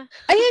Vecna?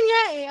 Ayun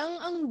nga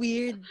ang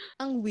weird.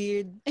 Ang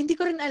weird. Hindi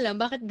ko rin alam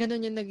bakit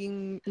ganun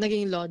yung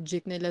naging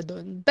logic nila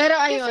doon. Pero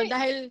ayun,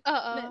 dahil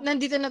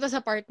nandito na to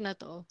sa part na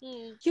to,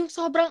 yung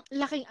sobrang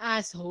laking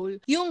asshole,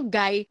 yung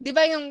guy, di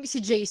ba yung si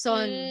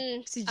Jason?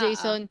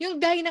 Yung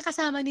guy na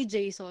kasama ni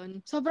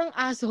Jason, sobrang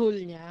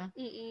asshole niya.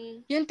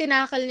 Yung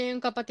tinakal niya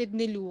yung kapatid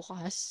ni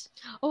Lucas.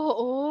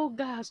 Oo,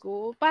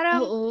 gago.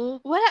 Parang,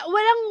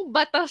 walang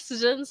batas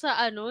dyan sa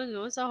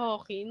sa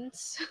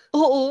Hawkins.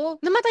 Oo.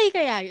 Namatay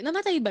kaya yun?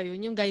 Namatay ba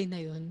yun, yung guy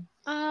na yun?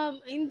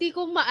 Hindi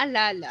ko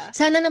maalala.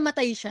 Sana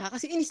namatay siya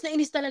kasi inis na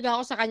inis talaga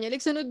ako sa kanya. Like,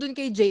 sunod dun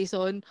kay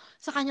Jason,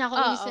 sa kanya ako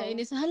inis na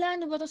inis. Hala,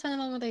 ano ba to?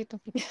 Sana mamatay to.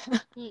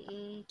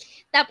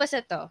 Tapos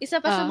ito, isa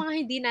pa sa mga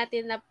hindi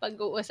natin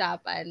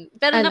napag-uusapan,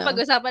 pero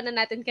napag-usapan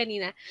na natin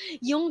kanina,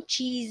 yung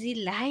cheesy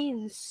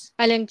lines.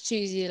 Alang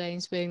cheesy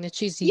lines ba yung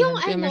na-cheesy? Yung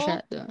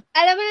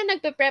alam mo na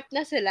nagpe-prep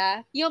na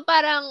sila, yung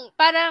parang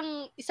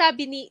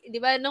sabi ni, di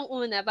ba, nung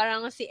una,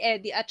 parang si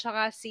Eddie at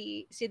saka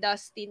si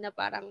Dustin na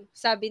parang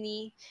sabi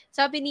ni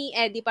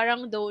Eddie,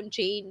 parang don't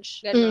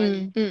change.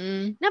 Ganon.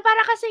 Na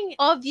para kasing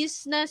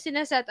obvious na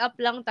sinaset up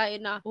lang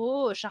tayo na,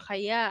 siya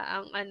kaya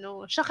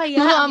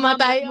ang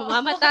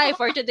mamamatay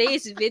for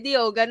today's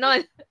video.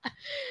 Ganon.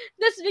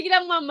 Tapos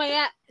biglang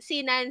mamaya,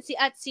 si Nancy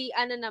at si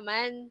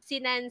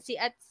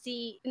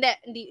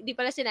hindi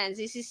pala si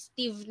Nancy, si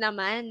Steve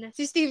naman.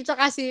 Si Steve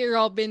tsaka si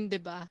Robin, di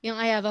ba?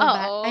 Yung I have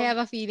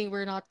a feeling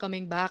we're not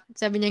coming back.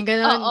 Sabi niya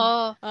ganon.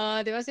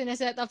 Di ba?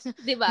 Sineset up.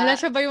 Diba? Hala,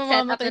 siya ba yung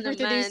mamamatay for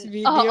today's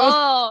video?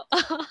 Oo.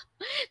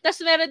 Tapos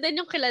meron din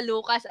yung kila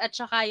Lucas at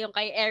saka yung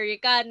kay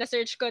Erica.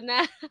 Na-search ko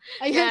na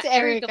Ayun si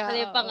Erica Erica, pala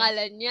yung oo.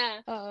 pangalan niya.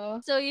 Oo.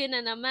 So, yun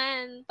na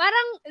naman.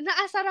 Parang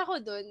naasar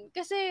ako dun.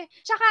 Kasi,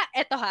 tsaka,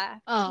 eto ha.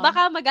 Oo.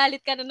 Baka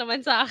magalit ka na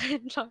naman sa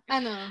akin.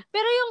 Ano?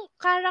 Pero yung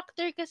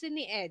character kasi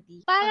ni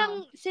Eddie,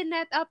 parang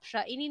sinet up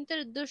siya,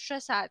 inintroduce siya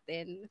sa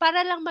atin,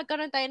 para lang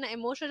magkaroon tayo ng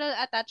emotional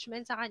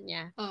attachment sa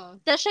kanya.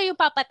 Tapos siya yung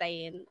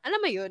papatayin. Alam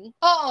mo yun?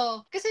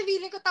 Oo. Kasi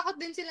feeling ko takot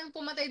din silang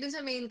pumatay dun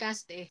sa main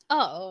cast eh.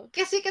 Oo.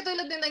 Kasi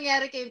katulad ng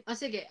nangyari kay,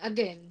 sige,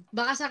 again,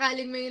 baka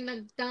sakalin mo yung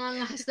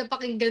nagtangangahas na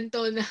pakinggan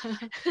to na,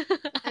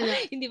 ano,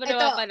 hindi pa ito,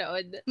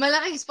 napapanood.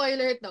 malaking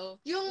spoiler to.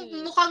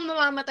 Yung mukhang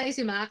mamamatay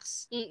si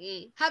Max,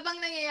 Mm-mm. habang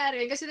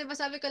nangyayari, kasi diba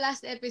sabi ko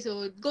last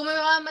episode, kung may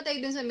mamamatay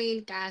dun sa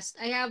main cast,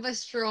 I have a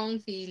strong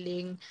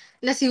feeling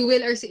na si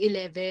Will or si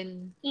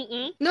Eleven.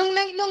 Mm-mm. Nung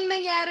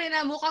nangyari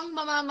na mukhang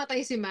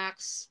mamamatay si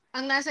Max,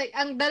 ang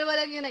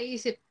dalawa lang yung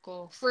naisip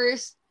ko.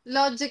 First,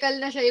 logical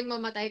na siya yung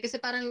mamatay kasi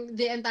parang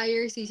the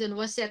entire season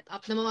was set up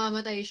na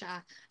mamamatay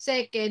siya.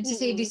 Second, si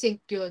Sadie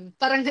Sink yun.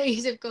 Parang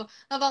naisip ko,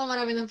 baka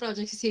marami ng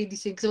project si Sadie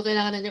Sink so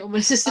kailangan na niya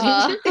umalis sa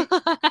Stranger Things.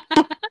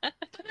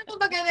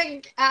 Kumbaga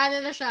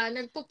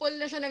nagpo-pull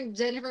na siya ng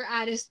Jennifer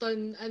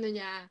Aniston,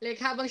 niya.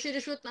 Like, habang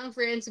sinushoot na ang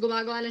Friends,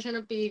 gumagawa na siya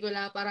ng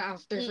pelikula para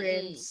after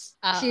Friends.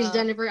 She's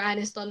Jennifer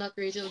Aniston, not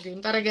Rachel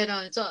Green. Para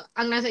gano'n. So,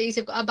 ang nasa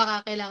isip ko,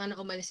 baka kailangan na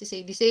umalis si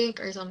Sadie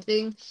Sink or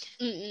something.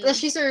 Tapos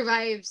she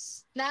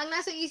survives. Na ang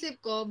nasa isip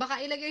ko,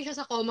 baka ilagay siya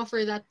sa coma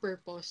for that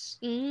purpose.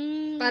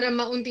 Para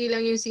maunti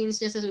lang yung scenes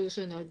niya sa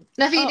susunod.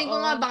 Na feeling ko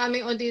nga, baka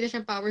may unti na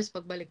siyang powers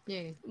pagbalik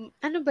niya eh.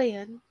 Ano ba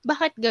yan?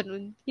 Bakit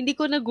ganun? Hindi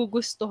ko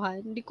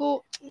nagugustuhan. Hindi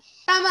ko...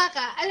 Tama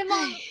ka. Alam mo,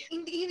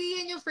 hindi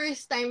yan yung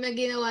first time na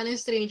ginawa ng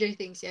Stranger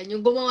Things yan.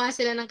 Yung gumawa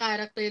sila ng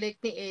character like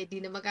ni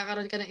Eddie na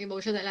magkakaroon ka ng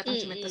emotional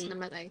attachment tas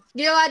namatay.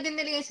 Ginawa din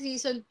nila yung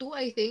season 2,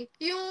 I think.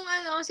 Yung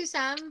si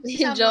Sam,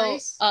 si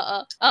Samwise. Oo.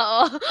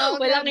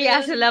 Walang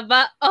kaya sila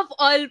ba? Of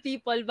all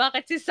people,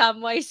 bakit si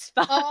Samwise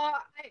pa? Oo,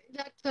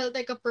 that felt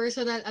like a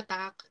personal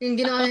attack. Yung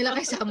ginawa nila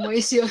kay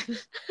Samwise yun.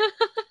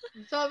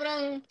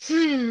 Sobrang,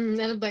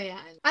 ano ba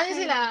yan? Ano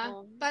sila?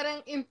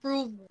 Parang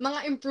mga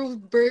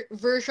improved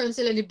version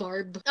sila ni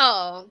Barb.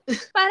 Oo.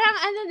 Parang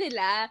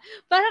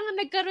parang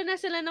nagkaroon na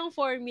sila ng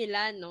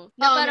formula, no?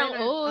 Na parang,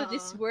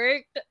 this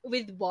worked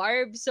with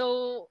Barb.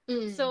 So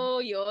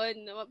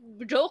yun.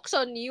 Jokes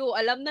on you.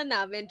 Alam na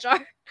namin,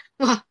 Char.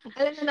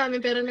 Alam na namin,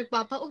 pero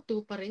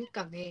nagpapauto pa rin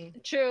kami.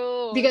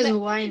 True. Because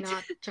why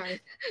not, Char?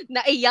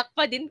 Naiyak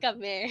pa din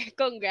kami.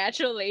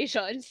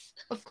 Congratulations.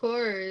 Of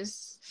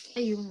course.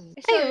 Ayun.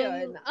 So,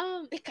 yun.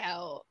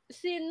 Ikaw,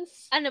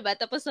 since,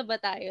 tapos na ba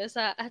tayo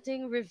sa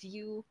ating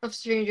review of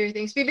Stranger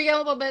Things?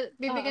 Bibigyan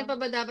pa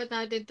ba dapat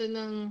natin to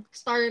ng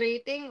star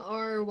rating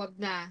or wag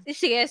na?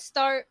 Sige,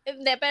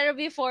 hindi, pero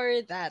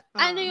before that,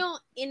 ano yung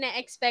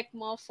ina-expect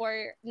mo for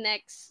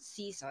next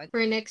season?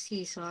 For next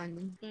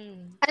season?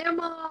 Alam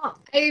mo,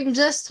 I'm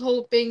just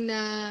hoping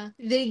na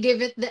they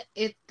give it the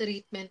it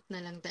treatment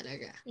na lang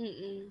talaga.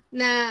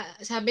 Na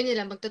sabi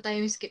nila,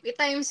 magta-time skip.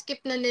 I-time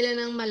skip na nila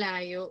ng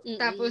malayo.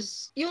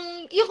 Tapos,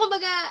 yung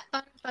kumbaga,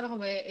 parang ko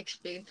ba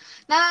i-explain?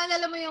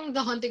 Naalala mo yung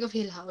The Haunting of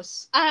Hill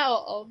House?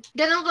 Oo.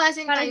 Ganong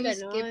klaseng time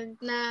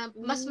skip na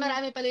mas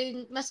marami pa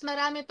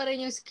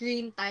rin yung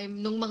screen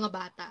time nung mga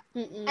bata.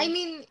 I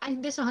mean,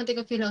 hindi sa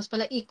Haunting of Hill House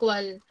pala,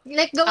 equal.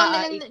 Like,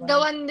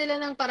 gawan nila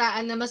ng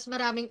paraan na mas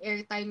maraming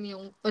airtime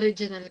yung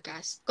original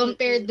cast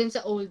compared din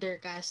sa older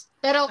cast.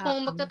 Pero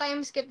kung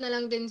magta-time skip na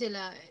lang din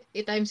sila,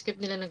 i-time skip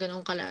nila na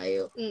ganong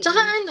kalayo. Tsaka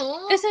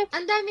kasi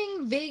ang daming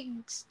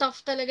vague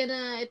stuff talaga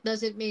na it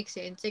doesn't make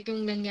sense. Like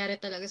yung nangyari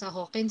talaga sa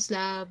Hawkins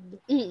Lab.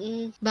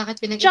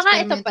 Bakit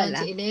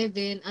pinag-experimentan si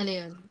Eleven? Ano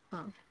yun?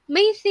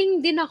 May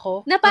thing din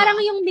ako na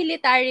parang yung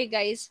military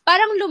guys,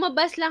 parang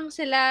lumabas lang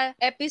sila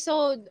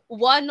episode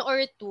 1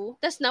 or 2,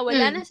 tas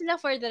nawala na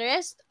sila for the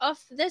rest of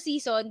the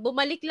season.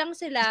 Bumalik lang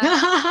sila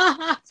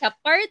sa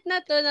part na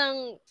to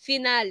ng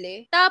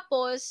finale.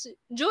 Tapos,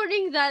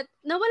 during that,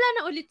 nawala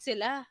na ulit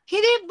sila.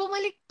 Hindi,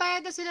 bumalik pa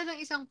yata sila ng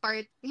isang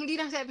part. Hindi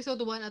lang sa episode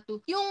 1 at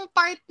 2. Yung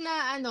part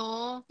na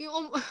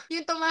yung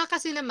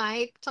tumakas sila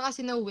Mike, tsaka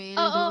sila Will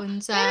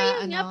doon sa pero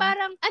yun nga,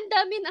 parang ang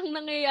dami nang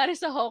nangyayari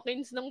sa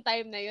Hawkins nung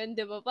time na yun,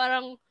 di ba?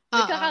 Parang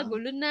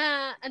nagkakagulo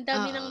na, ang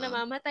dami nang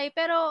namamatay.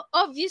 Pero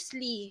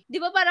obviously, di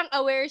ba parang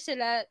aware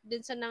sila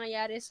din sa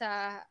nangyayari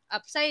sa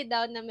Upside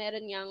Down na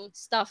meron yung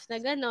stuff na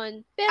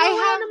ganon. Pero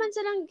wala naman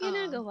silang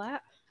ginagawa.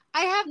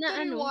 I have to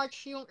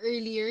rewatch yung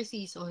earlier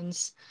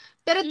seasons.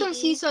 Pero itong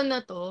season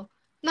na to,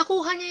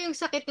 nakuha niya yung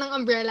sakit ng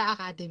Umbrella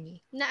Academy.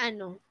 Na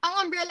ano?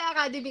 Ang Umbrella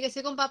Academy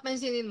kasi kung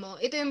papansinin mo,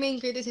 ito yung main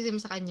criticism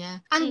sa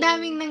kanya. Ang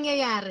daming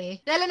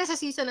nangyayari. Lalo na sa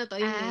season na to,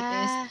 yung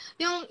latest.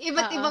 Yung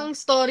iba't ibang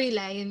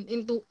storyline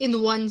in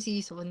one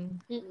season.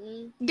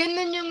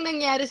 Ganun yung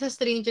nangyari sa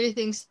Stranger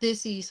Things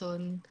this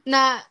season.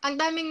 Na ang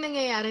daming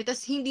nangyayari,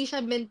 tas hindi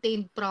siya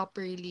maintained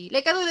properly.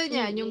 Like, katulad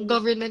niyan, yung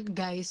government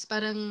guys,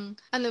 parang,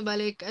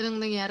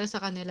 anong nangyari sa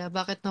kanila?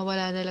 Bakit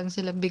nawala na lang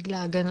sila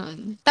bigla,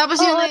 ganon.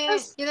 Tapos yun na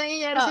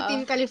nangyayari sa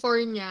Team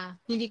California,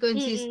 hindi Mm.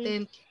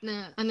 consistent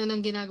na ano nang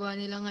ginagawa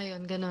nila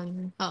ngayon,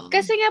 ganon. Oo.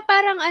 Kasi nga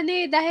parang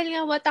dahil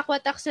nga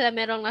watak-watak sila,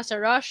 merong nasa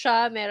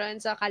Russia, meron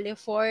sa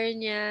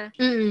California,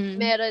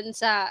 meron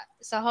sa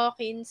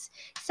Hawkins.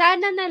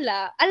 Sana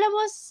alam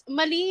mo,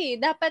 mali,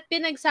 dapat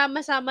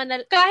pinagsama-sama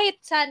na, kahit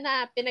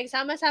sana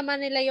pinagsama-sama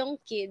nila yung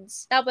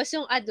kids, tapos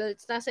yung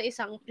adults nasa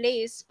isang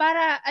place,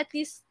 para at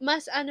least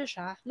mas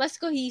mas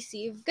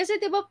cohesive. Kasi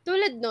 'di ba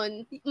tulad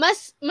nun,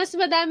 mas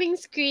madaming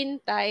screen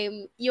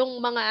time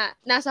yung mga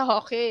nasa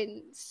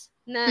Hawkins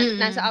na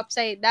nasa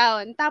upside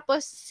down.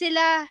 Tapos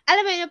sila,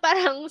 alam mo yun,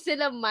 parang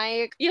sila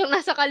Mike, yung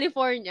nasa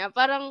California,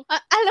 parang,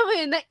 alam mo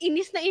yun, na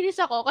inis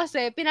ako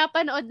kasi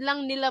pinapanood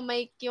lang nila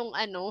Mike yung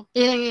Yung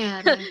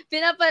nangyayari.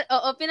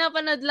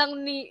 pinapanood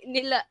lang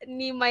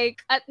ni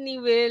Mike at ni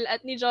Will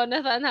at ni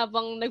Jonathan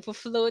habang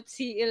nagfo-float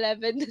si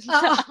Eleven dun sa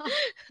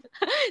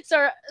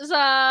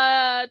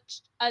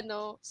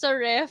sa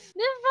ref.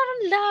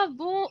 Parang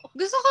labo.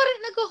 Gusto ko rin,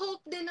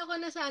 nag-hope din ako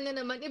na sana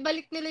naman,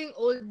 ibalik nila yung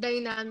old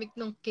dynamic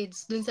ng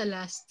kids dun sa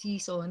last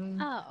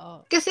season.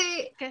 Oo. Kasi,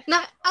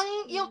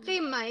 yung kay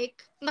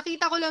Mike,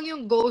 nakita ko lang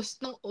yung ghost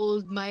ng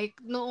old Mike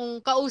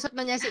noong kausap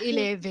na niya si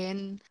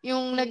Eleven.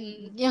 Yung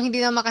hindi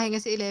na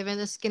makahinga si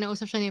Eleven, tapos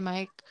kinausap siya ni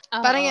Mike.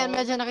 Parang yan,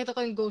 medyo nakita ko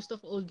yung ghost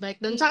of old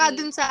Mike doon. Tsaka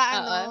dun sa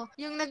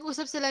yung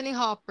nag-usap sila ni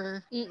Hopper.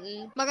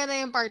 Maganda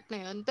yung part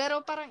na yun. Pero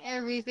parang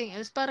everything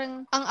else,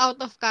 parang ang out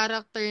of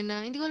character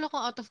na, hindi ko alam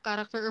kung out of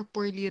character or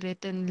poorly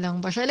written lang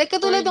ba siya. Like,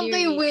 katulad ng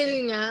kay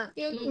Will nga,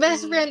 yung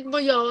best friend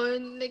mo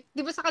yon. Like, di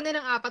ba sa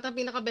kanilang apat, ang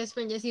pinaka-best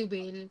friend niya si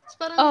Will. So,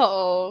 parang,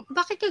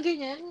 bakit ka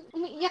ganyan?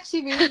 Umiiyak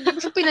si Will, hindi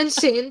ko siya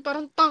pinansin.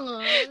 Parang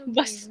tanga.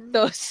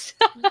 Bastos.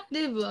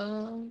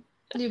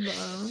 Diba?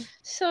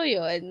 So,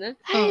 yun.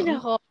 Ay,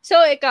 nako. So,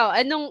 ikaw,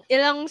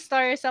 ilang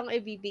stars ang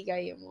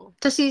ibibigay mo?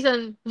 Sa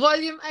season,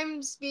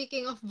 I'm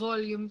speaking of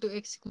volume to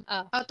exclude.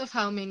 Out of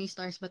how many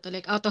stars ba to?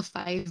 Like, out of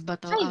 5 ba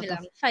to? 5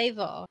 lang. 5,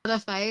 oo. Out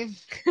of 5?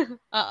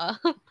 Oo.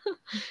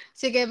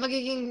 Sige,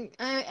 magiging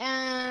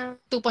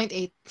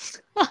 2.8.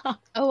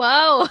 Oh,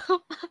 wow!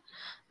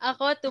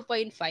 Ako,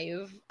 2.5.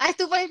 Ay,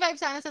 2.5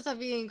 sana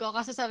sasabihin ko.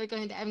 Kasi sabi ko,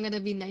 hindi, I'm gonna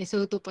be nice.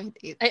 So,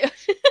 2.8. Ay,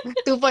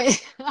 2.8.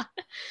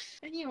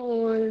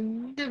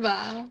 Ayun.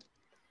 Diba?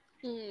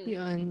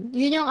 Yun.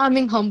 Yun yung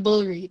aming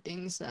humble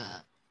rating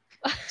sa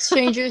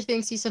Stranger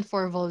Things Season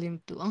 4 Volume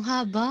 2. Ang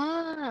haba.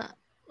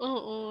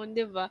 Oo,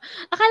 'di ba?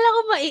 Akala ko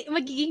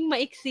magiging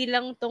maiksi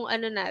lang tong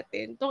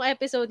natin, tong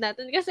episode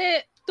natin kasi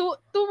 2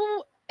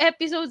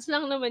 episodes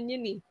lang naman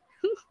yun eh.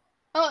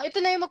 Ito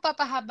na yung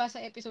magpapahaba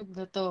sa episode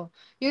na to.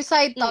 Yung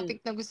side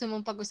topic na gusto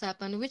mong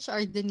pag-usapan, which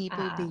are the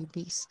Nepo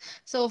babies.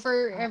 So,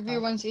 for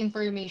everyone's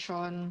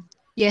information,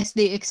 yes,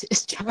 they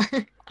exist, Char.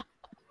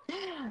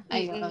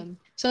 Ayun.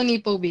 So,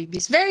 Nepo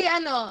babies. Very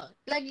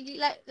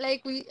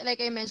like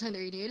I mentioned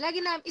earlier,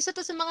 isa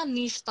to sa mga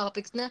niche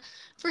topics na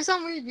for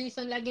some weird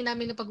reason, lagi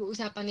namin na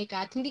pag-uusapan ni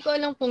Kat. Hindi ko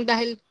alam kung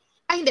dahil,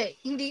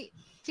 hindi.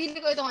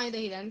 Feeling ko ito nga yung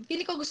dahilan.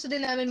 Feeling ko gusto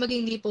din namin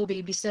maging Nepo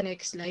babies sa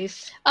next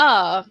life.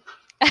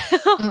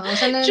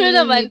 Sana true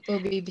naman. Nepo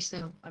babies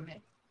na lang kami.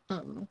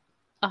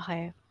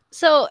 Okay.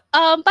 So,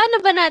 paano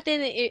ba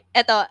natin,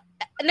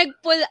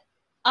 nag-pull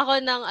ako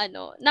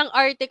ng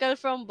article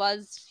from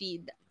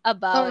BuzzFeed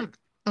about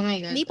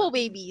Nepo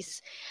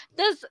babies.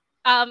 Tapos,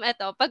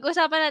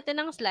 pag-usapan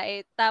natin ng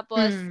slide,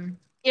 tapos,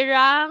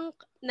 i-rank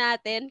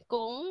natin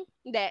kung,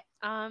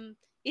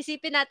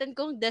 isipin natin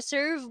kung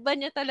deserve ba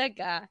niya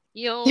talaga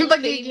yung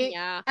fame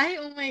niya. Ay,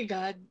 oh my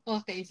God.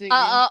 Okay, sige.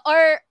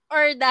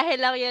 Or dahil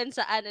lang yan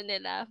sa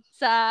nila,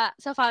 sa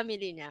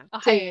family niya.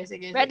 Okay.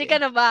 Sige. Ready ka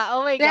na ba?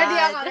 Oh my God.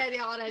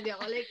 Ready ako.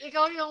 Like,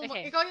 ikaw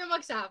yung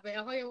magsabi.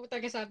 Ako yung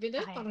tagasabi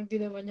na parang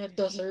di naman niya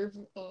deserve.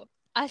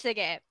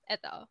 Sige.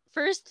 Eto.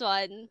 First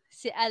one,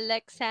 si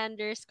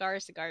Alexander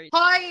Skarsgård.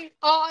 Hoy!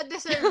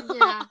 Deserve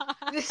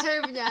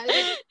niya.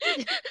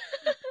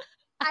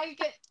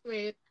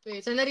 Wait.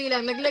 Sandali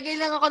lang. Naglagay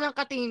lang ako ng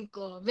katingin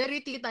ko.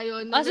 Very tita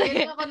yun.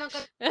 Naglagay lang ako ng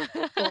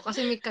katingin ko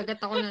kasi may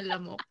kagat ako ng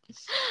lamok.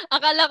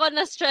 Akala ko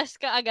na-stress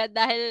ka agad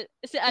dahil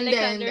si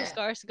Alexander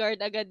Skarsgård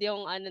agad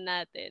yung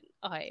natin.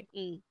 Okay.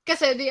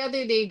 Kasi the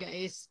other day,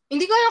 guys,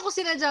 hindi ko alam kung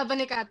sinadya ba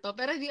ni Kato,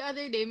 pero the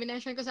other day,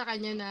 minention ko sa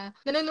kanya na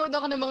nanonood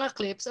ako ng mga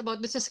clips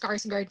about the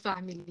Skarsgård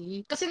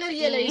family. Kasi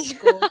na-realize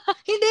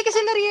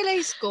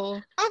ko,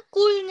 ang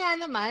cool nga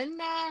naman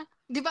na,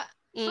 di ba,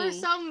 for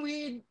some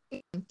weird,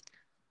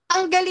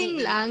 ang galing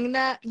lang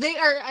na they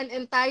are an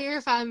entire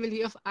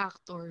family of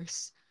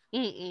actors.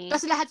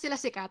 Tapos lahat sila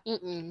sikat.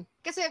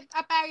 Kasi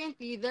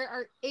apparently, there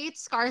are 8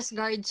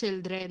 Skarsgård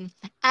children.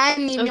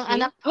 6 yung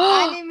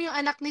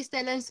anak ni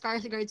Stellan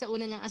Skarsgård sa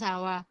una niyang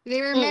asawa. They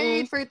were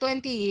married for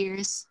 20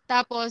 years.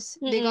 Tapos,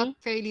 they got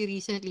fairly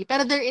recently.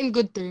 Pero they're in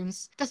good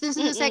terms. Kasi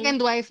dun sa second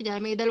wife niya,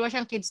 may 2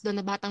 siyang kids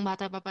doon na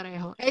batang-bata pa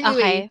pareho.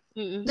 Anyway,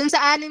 dun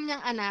sa 6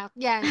 niyang anak,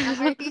 yan,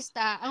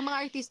 ang mga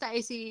artista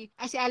ay si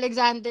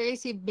Alexander,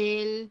 si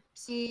Bill,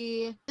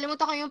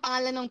 kalimutan ko yung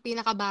pangalan ng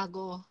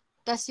pinakabago.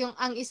 Tas yung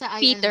ang isa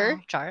ay Peter?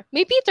 Char?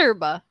 May Peter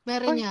ba?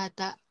 Meron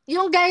yata.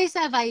 Yung guy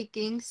sa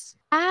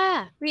Vikings.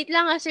 Wait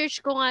lang,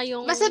 search ko nga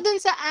yung... Basta dun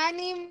sa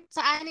anim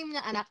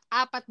na anak,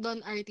 4 doon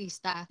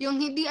artista.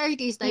 Yung hindi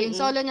artista, yung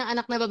Mm-mm. solo niyang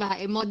anak na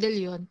babae, model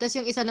yon. Tapos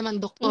yung isa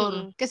naman doktor.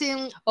 Mm-mm. Kasi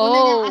yung una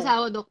niyang Oh.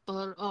 asawa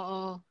doktor.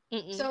 Oo.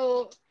 Mm-mm.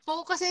 So,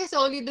 focus kasi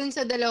solely dun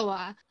sa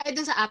dalawa, ay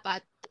dun sa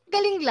 4.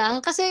 Galing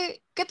lang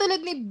kasi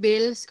katulad ni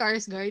Bill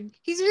Skarsgård,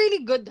 he's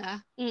really good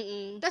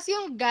Mm-mm. Tas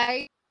yung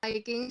guy,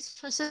 Vikings,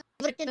 sa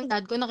favorite ng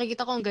dad ko,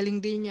 nakikita ko ang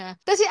galing din niya.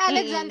 Tas si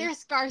Alexander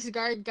Mm-mm.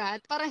 Skarsgård,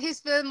 Kat, parang his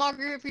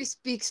filmography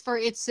speaks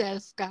for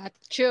itself, Kat.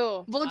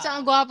 True. Bukod sa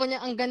ang gwapo niya,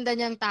 ang ganda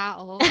niyang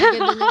tao, ang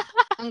ganda niya,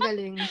 ang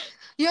galing.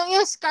 Yung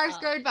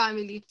Skarsgård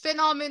family,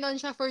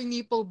 phenomenon siya for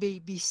Nepo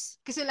babies.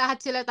 Kasi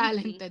lahat sila Mm-mm.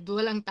 talented,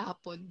 walang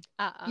tapon.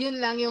 Oo. Yun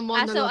lang yung So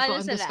monologue ano ko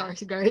on the sila?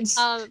 Skarsgårds.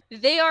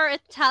 They are a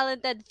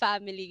talented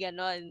family,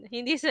 ganon.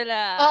 Hindi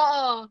sila...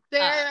 Oo, Ah,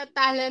 they're a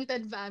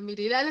talented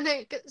family. Lalo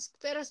na,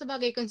 pero sa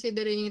bagay,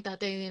 considering yung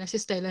tatay nila,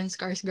 si Stellan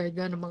Skarsgård,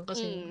 gano'n naman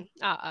kasi.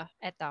 Oo.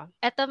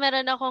 Eto,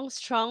 meron akong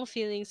strong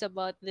feelings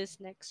about this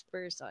next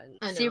person.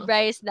 Si Ano?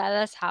 Bryce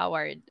Dallas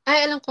Howard.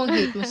 Ay, alam kong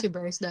hate mo si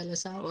Bryce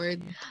Dallas Howard.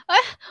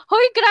 Ah,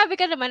 hoy, grabe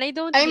ka naman. I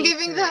don't I'm hate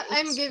giving her.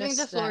 I'm It's giving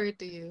the just that... floor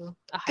to you.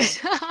 Okay.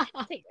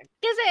 Sige.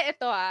 Kasi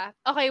ito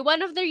okay,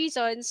 one of the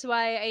reasons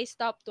why I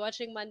stopped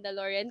watching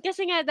Mandalorian,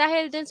 kasi nga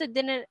dahil dun sa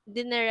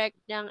dinirect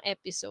niyang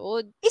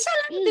episode. Isa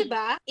lang, di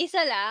ba?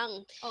 Isa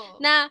lang. Oh.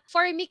 Na,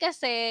 for me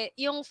kasi,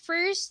 yung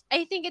first,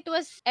 I think it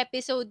was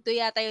episode 2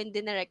 yata yung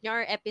dinirect niya,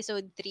 or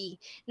episode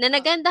 3. Na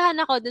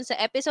nagandahan ako dun sa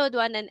episode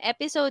 1 and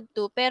episode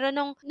 2, pero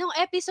nung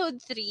episode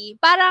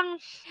 3, parang,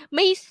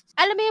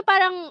 alam mo yung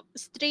parang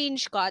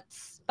strange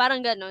cuts.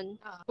 Parang ganun.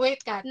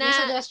 Wait, Kat. May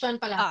Na, suggestion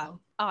pala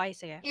ako. Okay,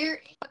 sige.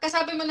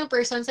 Pagkasabi mo ng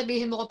person,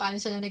 sabihin mo kung paano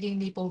sila naging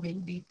Nepo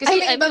baby.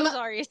 Ay, I'm so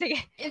sorry. Sige.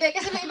 Hindi,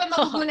 kasi may iba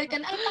magugulat ka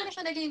na, ay, paano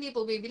siya naging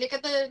Nepo baby? Like,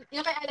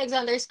 yung kay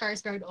Alexander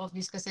Skarsgård,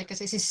 obvious kasi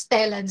si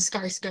Stellan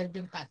Skarsgård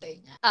yung patay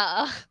niya.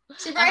 Oo.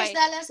 Si Bryce Okay,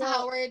 Dallas so-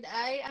 Howard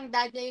ay, ang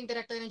dad niya yung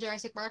director ng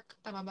Jurassic Park.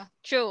 Tama ba?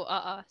 True,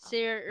 oo. Si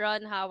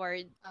Ron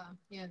Howard.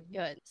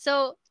 Yun.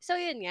 So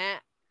yun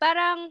nga.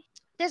 Parang,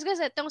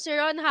 kasi itong si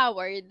Ron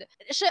Howard,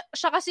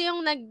 siya kasi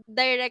yung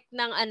nag-direct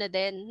ng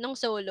nung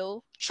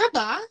Solo. Siya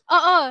ba?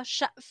 Oo,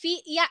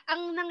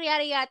 ang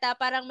nangyari yata,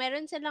 parang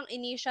meron silang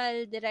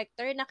initial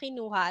director na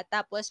kinuha,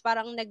 tapos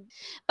parang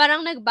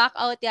nag-back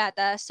out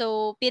yata.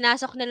 So,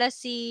 pinasok nila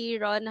si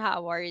Ron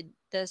Howard.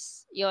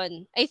 Tapos,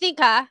 yun. I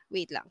think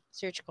wait lang,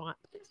 search ko nga.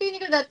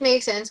 Feeling ko that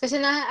makes sense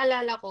kasi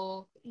naaalala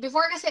ko,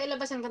 before kasi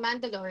ilabas ang The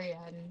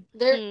Mandalorian,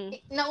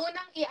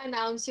 naunang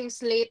i-announce yung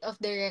slate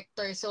of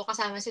directors. So,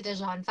 kasama si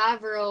Jon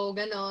Favreau,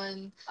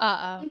 ganon.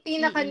 Yung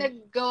pinaka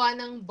naggawa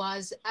ng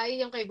buzz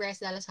ay yung kay Bryce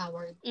Dallas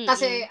Howard.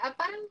 Kasi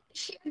parang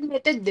she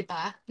admitted, di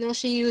ba? Nung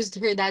she used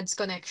her dad's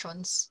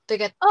connections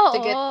to get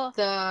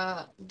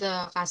the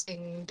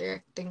casting,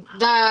 directing,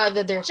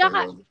 the director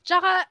role.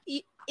 Tsaka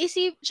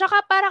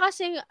para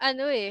kasing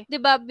 'di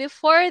ba,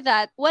 before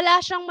that, wala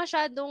siyang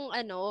masyadong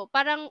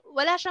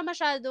wala siyang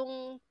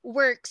masyadong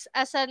works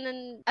as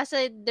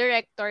a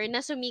director na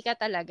sumikat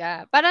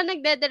talaga. Parang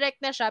nagde-direct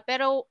na siya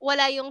pero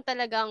wala yung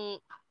talagang,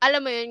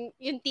 alam mo yun,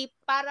 yung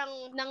parang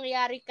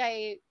nangyari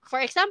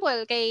for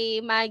example,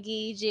 kay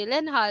Maggie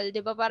Gyllenhaal, 'di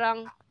ba,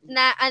 parang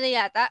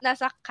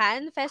nasa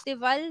Cannes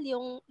Festival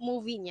yung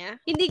movie niya.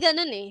 Hindi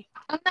ganun eh.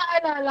 Ang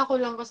naalala ko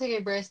lang kasi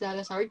kay Bryce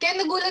Dallas Howard,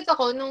 kaya nagulat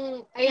ako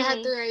nung I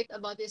had to write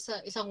about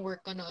isang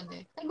work ko noon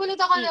eh.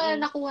 Nagulat ako na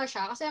nakuha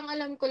siya kasi ang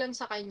alam ko lang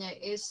sa kanya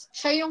is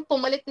siya yung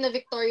pumalit na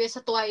Victoria sa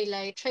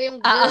Twilight. Siya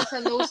yung girl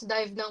sa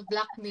nosedive ng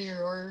Black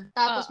Mirror.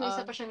 Tapos may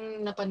isa pa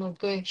siyang napanood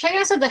ko eh. Siya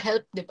yung sa The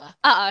Help, di ba?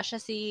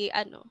 Siya si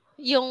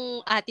yung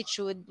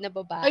attitude na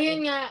babae.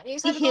 Ayun nga. Yung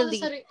sabi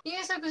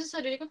ko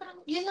sa sarili ko, parang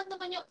yun lang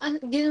naman yung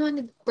ginawa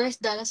ni Bryce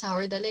Dallas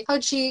Howard. Like,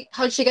 how'd she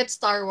get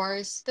Star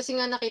Wars? Kasi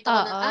nga nakita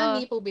ko na,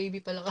 Nepo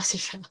baby pala kasi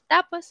siya.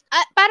 Tapos,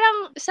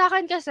 parang sa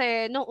akin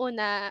kasi, nung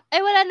una,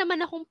 wala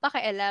naman akong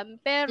pakialam.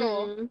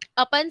 Pero,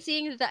 upon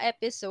seeing the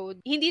episode,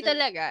 hindi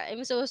talaga.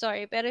 I'm so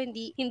sorry, pero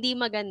hindi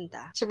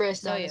maganda. Si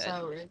Bryce Dallas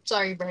Howard.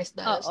 Sorry, Bryce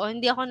Dallas. Oo,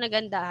 hindi ako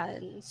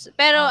nagandahan.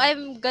 Pero,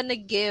 I'm gonna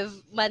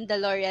give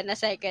Mandalorian a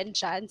second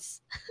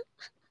chance.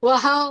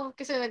 Wow!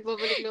 Kasi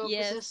nagbabalik loob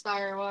ko sa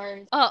Star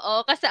Wars.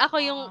 Oo, kasi ako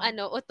yung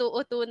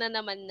utu-utu na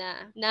naman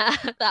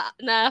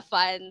na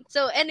fan.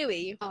 So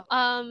anyway,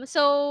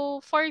 so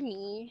for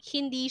me,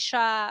 hindi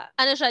siya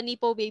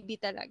Nepo baby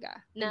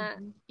talaga na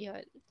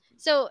yun.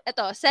 So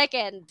eto,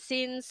 second,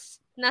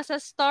 since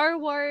nasa Star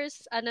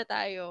Wars,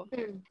 tayo,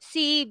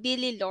 si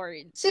Billy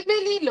Lord. Si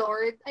Billy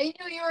Lord? I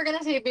knew you were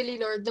gonna say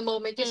Billy Lord the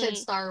moment you said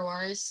Star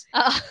Wars.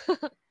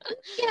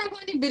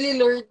 Ginagawa ni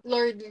Billy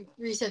Lord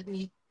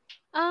recently?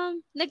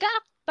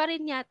 Nag-a-act pa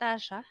rin yata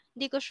siya.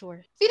 Hindi ko sure.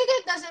 Feeling ko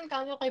it doesn't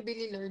count yung kay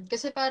Billy Lord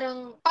kasi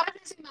parang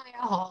si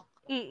Maya Hawke.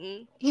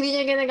 Hindi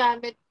niya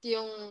ginagamit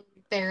yung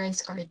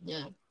parents card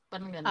niya.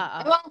 Parang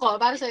gano'n. Ewan ko,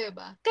 para sa'yo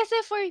ba? Kasi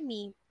for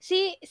me,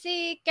 si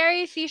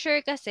Carrie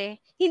Fisher kasi,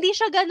 hindi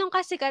siya ganun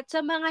kasikat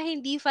sa mga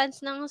hindi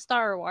fans ng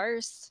Star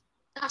Wars.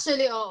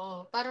 Actually,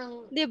 oo.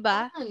 Parang,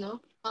 diba?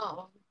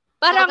 Oo.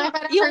 Parang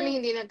for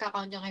me, hindi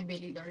nagka-count yung kay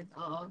Billy Lord.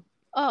 Oo.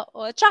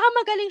 Oo. Tsaka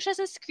magaling siya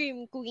sa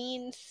Scream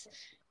Queens.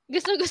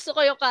 Gusto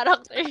ko yung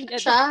character niya.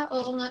 Siya?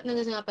 Oo nga,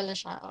 nandun nga pala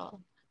siya.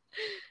 Oo.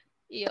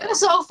 Pero Yun.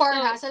 so far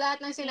So, ha, sa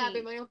lahat ng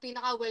sinabi mo, yung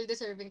pinaka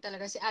well-deserving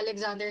talaga, si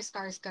Alexander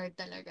Skarsgård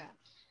talaga.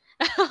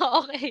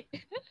 okay.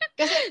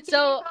 Kasi feeling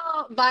So,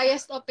 ko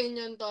biased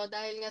opinion to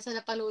dahil nga sa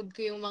napanood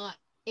ko yung mga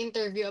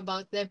interview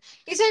about them.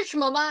 I-search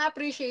mo,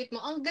 ma-appreciate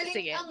mo. Ang galing,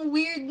 sige. ang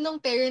weird ng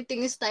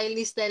parenting style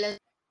ni Stellan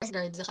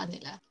Skarsgård sa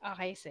kanila.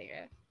 Okay,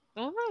 sige.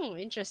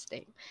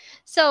 Interesting.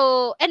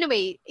 So,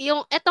 anyway,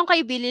 etong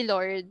kay Billy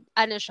Lord,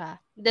 ano siya?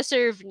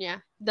 Deserve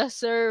niya.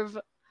 Deserve.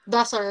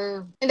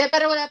 Hindi,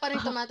 pero wala pa rin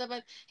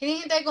tumatapat.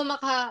 Hinihintay ko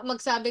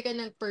magsabi ka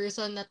ng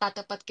person na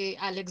tatapat kay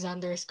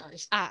Alexander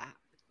Skarsgård.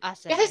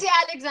 Sige. Kasi si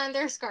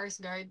Alexander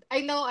Skarsgård,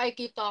 I know I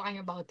keep talking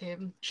about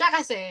him. Siya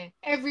kasi,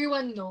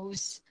 everyone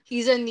knows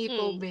he's a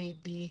Nepo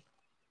baby.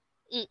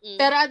 Mm-mm.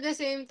 Pero at the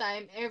same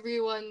time,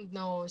 everyone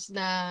knows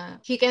na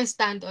he can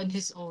stand on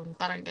his own.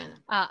 Parang gano'n.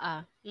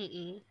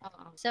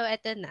 So,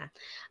 eto na.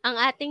 Ang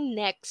ating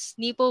next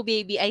Nepo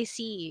baby ay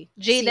si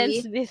Jaden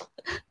Smith.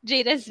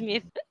 Jaden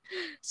Smith.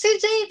 Si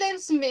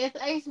Jaden Smith,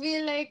 I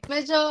feel like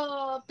medyo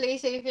play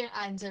safe yung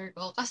answer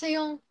ko. Kasi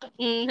yung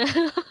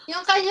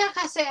kanya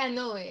kasi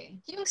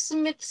yung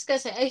Smiths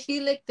kasi, I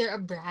feel like they're a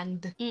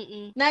brand.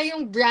 Na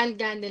yung brand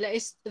nila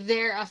is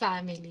they're a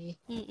family.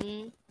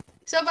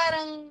 So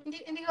parang,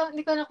 hindi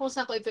ko na kung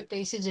saan ko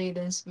ipiplay si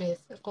Jaden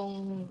Smith,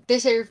 kung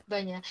deserve ba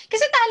niya.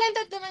 Kasi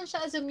talented naman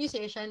siya as a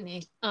musician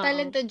eh.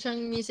 Talented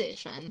siyang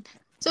musician.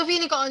 So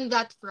feeling ko on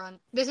that front,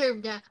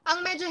 deserve niya.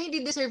 Ang medyo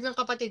hindi deserve yung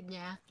kapatid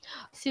niya.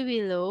 Si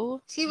Willow?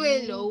 Si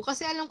Willow.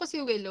 Kasi alam ko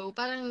si Willow,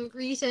 parang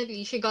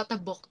recently, she got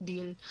a book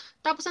deal.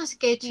 Tapos ang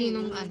sketchy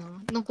nung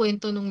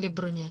kwento nung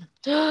libro niya.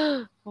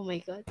 Oh my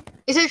God.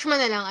 I-search mo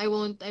na lang, I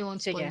won't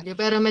spoil you.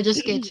 Pero medyo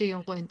sketchy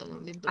yung kwento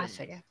ng libro niya.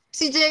 Sige.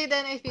 Si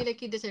Jaden, I feel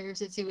like he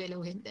deserves it. Si Willow,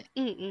 hindi.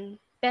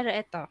 Pero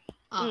eto.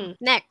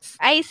 Next,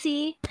 I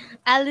see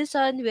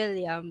Allison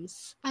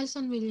Williams.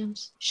 Allison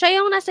Williams. Siya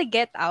yung nasa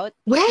Get Out.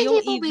 Well,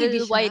 yung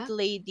evil white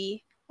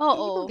lady.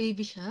 Oo. Hindi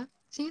baby siya?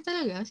 Sino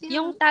talaga?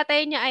 Yung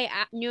tatay niya ay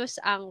news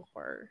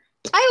anchor.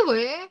 Ay,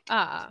 we?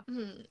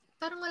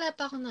 Parang wala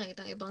pa akong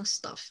nakita ng ibang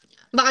stuff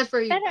niya. Bakit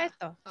for you? Pero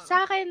ito,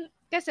 sa akin,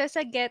 kasi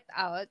sa Get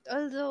Out,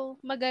 although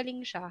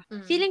magaling siya,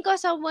 feeling ko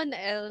someone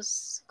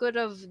else could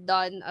have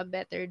done a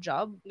better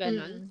job.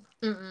 Ganon.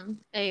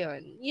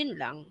 Ayun, yun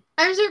lang.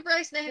 I'm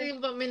surprised na hindi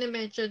pa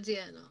minimension si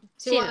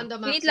Wanda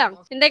Maximoff. Wait lang.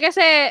 Hindi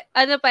kasi,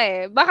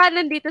 baka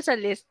nandito sa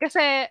list.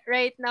 Kasi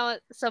right now,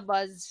 sa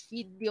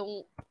BuzzFeed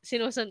yung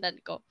sinusundan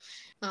ko.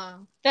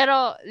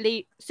 Pero,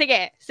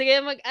 sige,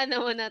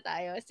 mag-ano muna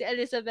tayo. Si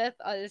Elizabeth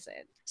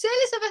Olsen. Si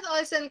Elizabeth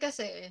Olsen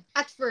kasi,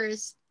 at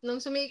first, nung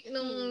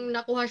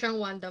nakuha siyang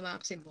Wanda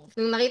Maximoff,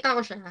 nung nakita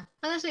ko siya,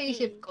 sa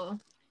isip ko,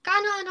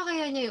 kaano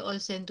kaya niya yung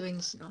Olsen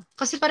twins, no?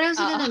 Kasi pareho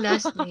sila ng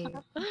last name.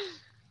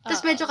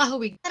 Tapos medyo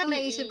kahawig. Parang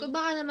naisip ko,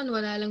 baka naman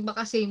wala lang,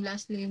 baka same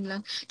last name lang.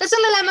 Tapos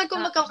nalaman ko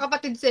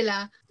magkakapatid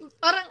sila,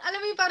 parang,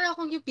 alam mo yung parang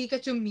akong yung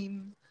Pikachu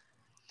meme.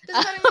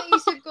 Tapos parang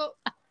naisip ko,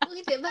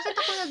 hindi, bakit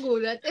ako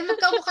nagulat?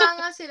 Magkamukha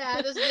nga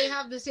sila, tapos they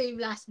have the same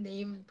last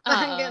name.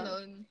 Parang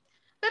ganon.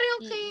 Pero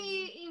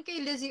yung kay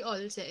Lizzie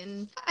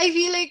Olsen, I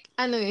feel like,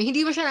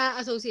 hindi mo siya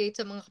na-associate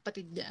sa mga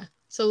kapatid niya.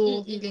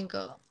 So, feeling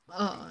ko,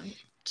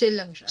 chill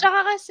lang siya.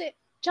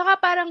 Tsaka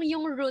parang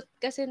yung route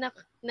kasi na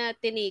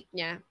tinake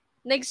niya,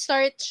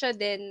 nag-start siya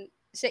din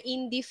sa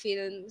indie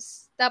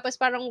films, tapos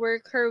parang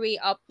work her way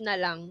up na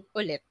lang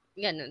ulit.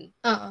 Ganon.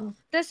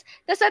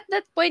 Tapos at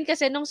that point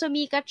kasi, nung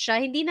sumikat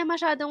siya, hindi na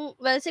masyadong,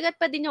 sikat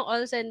pa din yung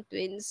Olsen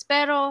twins,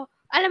 pero,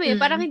 alam mo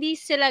yun, parang hindi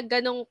sila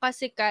ganong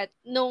kasikat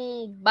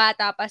nung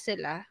bata pa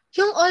sila.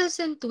 Yung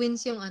Olsen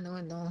twins, yung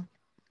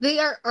they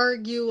are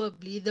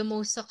arguably the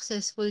most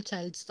successful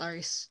child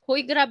stars.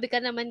 Hoy, grabe ka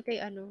naman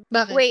kay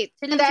Bakit? Wait,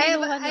 I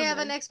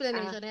have an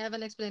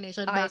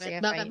explanation.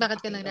 Okay, Bakit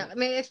ka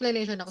may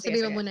explanation ako.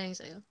 Sabihin mo muna yung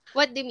sa'yo.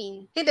 What do you mean?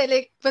 Hindi,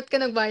 like, ba't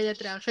ka nag-violent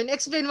reaction?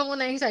 Explain mo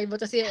muna yung side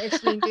mo, tapos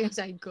i-explain ko yung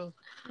side ko.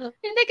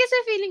 Hindi, kasi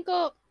feeling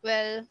ko,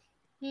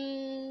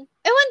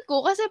 ewan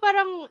ko, kasi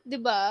parang, di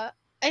ba,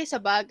 ay,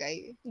 sa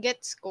bagay,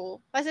 gets ko.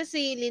 Kasi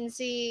si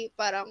Lindsay,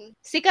 parang,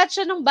 sikat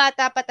siya nung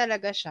bata pa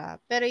talaga siya.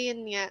 Pero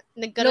yun nga,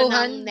 nagkaroon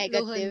ng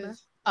negative.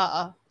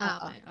 Oo.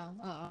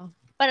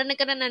 Parang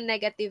nagkaroon ng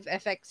negative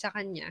effect sa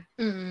kanya.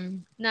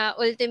 Na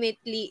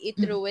ultimately,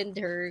 it ruined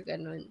her,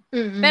 ganun.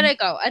 Pero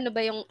ikaw, ano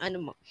ba yung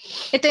mo?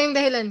 Ito yung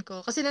dahilan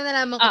ko. Kasi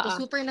nalaman ko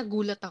to, super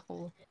nagulat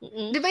ako.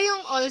 Di ba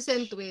yung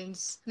Olsen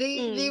twins,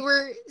 they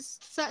were,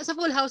 sa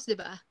Full House, di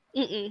ba?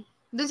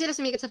 Doon sila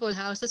sumikat sa Full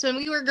House. Tapos when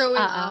we were growing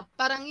up,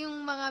 parang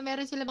yung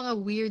meron sila mga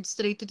weird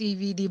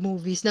straight-to-DVD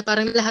movies na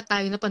parang lahat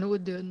tayo napanood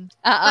dun.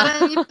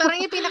 Parang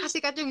yung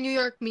pinakasikat yung New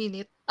York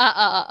Minute.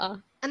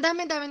 Ang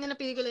dami-dami nila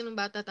pelikula ng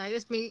bata tayo.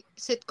 Tapos may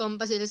sitcom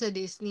pa sila sa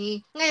Disney.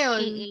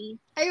 Ngayon,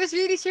 I was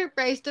really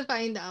surprised to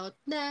find out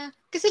na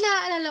Kasi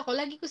naaalala ko,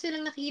 lagi ko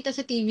silang nakikita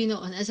sa TV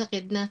noon as a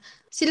kid na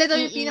sila daw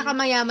yung Mm.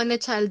 pinakamayaman na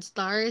child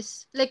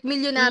stars. Like,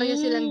 milyonaryo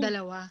silang Hmm.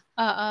 dalawa.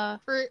 Oo.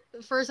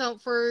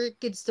 For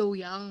kids so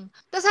young.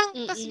 Tas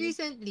Mm.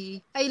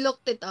 recently, I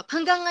looked it up.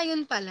 Hanggang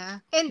ngayon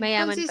pala. And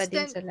Mayaman pa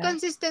din sila.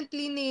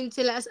 consistently named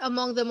sila as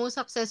among the most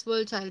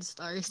successful child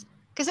stars.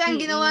 Kasi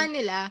ang ginawa Mm.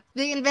 nila,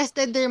 they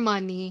invested their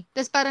money.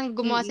 Tas parang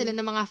gumawa sila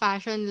Mm. ng mga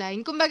fashion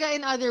line. Kumbaga,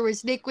 in other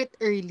words, they quit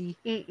early.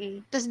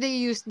 Mm. Tas they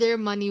used their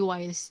money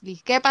wisely.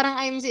 Kaya parang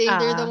I'm saying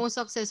they're the most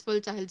successful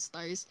child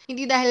stars.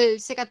 Hindi dahil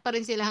sikat pa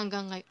rin sila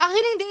hanggang ngayon.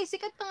 Actually, hindi.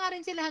 Sikat pa nga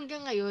rin sila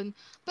hanggang ngayon.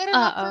 Pero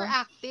not for Oo.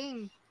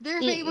 acting. They're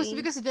famous Mm.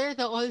 because they're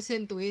the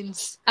Olsen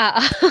twins.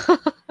 Oo.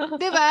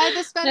 Diba?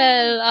 Tas parang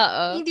Well,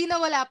 oo. hindi na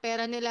wala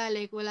pera nila.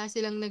 Like, wala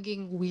silang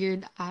naging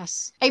weird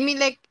ass. I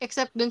mean, like,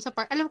 except dun sa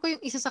part. Alam ko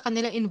yung isa sa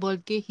kanila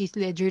involved kay Heath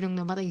Ledger nung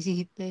namatay si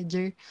Heath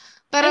Ledger.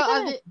 Pero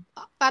Ay,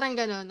 parang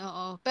ganon,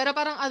 oo. Pero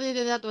parang other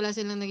than that, wala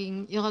silang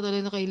naging, yung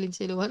katulad na kay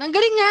Lindsay Lohan. Ang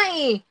galing nga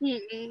eh!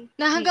 Mm.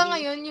 Na hanggang Mm.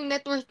 ngayon, yung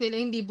net worth nila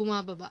hindi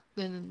bumababa.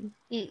 Ganon.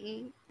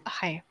 Mm.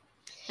 Okay.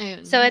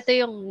 Ayun. So, ito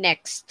yung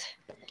next.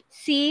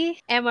 Si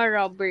Emma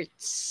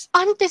Roberts.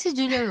 Ante si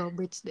Julia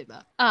Roberts, di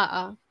ba?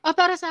 Oo.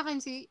 Para sa akin,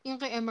 yung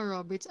kay Emma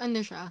Roberts, ano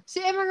siya? Si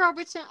Emma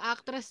Roberts yung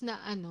actress na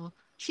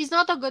she's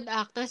not a good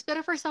actress, pero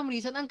for some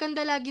reason, ang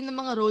ganda lagi ng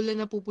mga role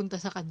na napupunta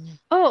sa kanya.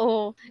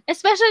 Oo.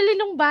 Especially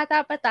nung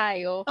bata pa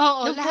tayo.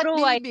 Oo, nung lahat puro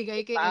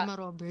binibigay white kay pa. Emma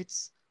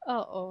Roberts.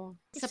 Oo.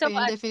 Isa So,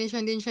 pa yun,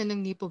 definition din siya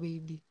ng Nepo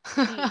baby.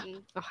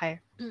 Okay.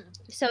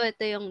 So,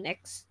 ito yung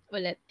next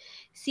ulit.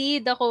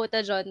 Si Dakota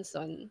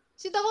Johnson.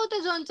 Si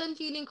Dakota Johnson,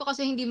 feeling ko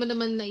kasi hindi mo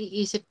naman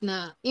naiisip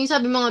na, yung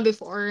sabi mga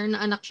before,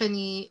 na anak siya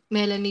ni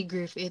Melanie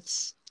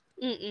Griffiths.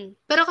 Mm.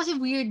 Pero kasi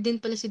weird din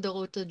pala si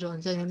Dakota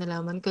Johnson, yung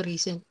nalaman ko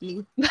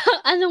recently.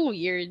 Anong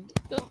weird?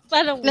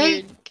 Parang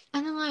Like, weird.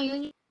 ano nga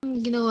yun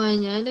yung ginawa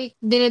niya? Like,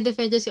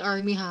 dinedefend niya si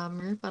Armie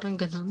Hammer. Parang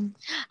ganun.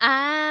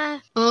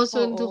 So,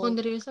 Oo. doon ko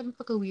na rin, sabi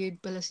pagka-weird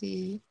pala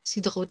si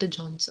Dakota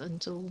Johnson.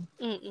 So,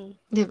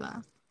 di ba?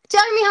 Si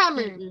Armie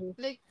Hammer,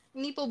 like,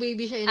 Nepo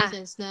baby siya in a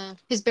sense na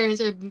his parents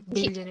are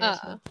billionaires.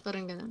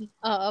 Parang ganun.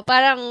 Oo,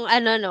 parang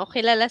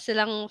kilala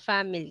silang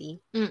family.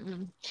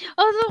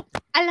 Although,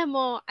 alam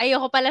mo,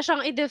 ayoko pala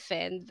siyang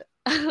i-defend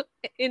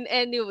in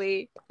any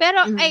way.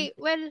 Pero,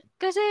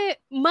 kasi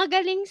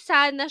magaling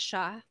sana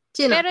siya.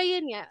 Sino? Pero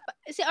yun nga,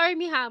 si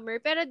Armie Hammer,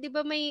 pero 'di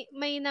ba may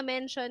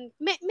na-mention,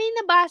 may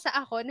nabasa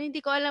ako na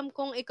hindi ko alam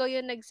kung ikaw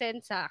yung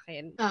nag-send sa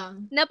akin.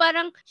 Na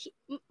parang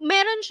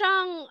meron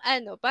siyang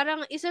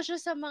parang isa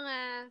siya sa mga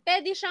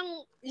pwede siyang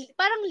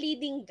parang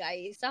leading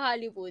guy sa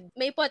Hollywood.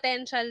 May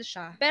potential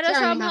siya. Pero Si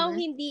Armie somehow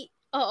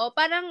Hammer?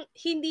 parang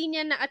hindi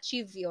niya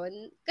na-achieve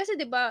yun. Kasi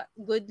 'di ba,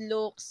 good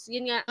looks,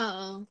 yun nga.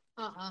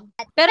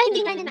 Pero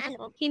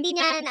hindi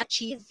niya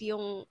na-achieve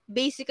yung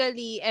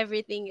basically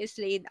everything is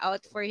laid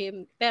out for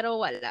him, pero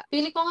wala.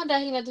 Pili ko nga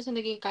dahil nga doon sa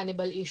naging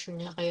cannibal issue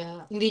niya,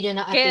 kaya hindi niya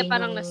Kaya na-attain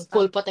parang yung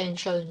full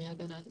potential niya.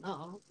 Ganun.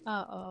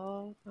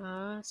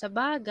 Sa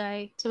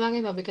bagay.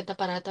 Mabigat na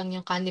paratang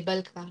yung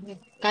cannibal ka.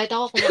 Kahit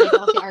ako, kung makita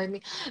ko si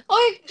Armie.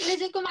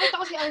 Legit, kung makita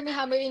ko si Armie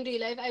Hammer in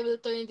real life, I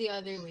will turn the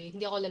other way.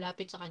 Hindi ako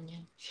lalapit sa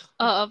kanya.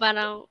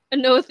 Parang,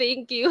 no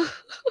thank you.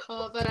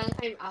 Parang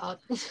I'm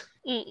out.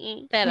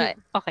 Pero,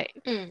 okay.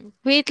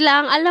 Wait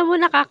lang, alam mo,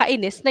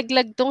 nakakainis.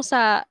 Naglagtong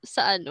sa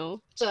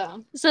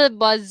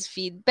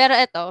BuzzFeed. Pero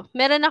eto,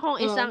 meron akong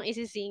isang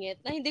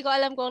isisingit na hindi ko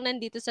alam kung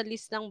nandito sa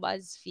list ng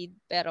BuzzFeed.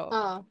 Pero,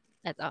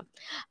 eto.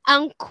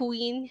 Ang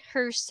queen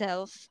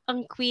herself,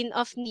 ang queen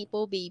of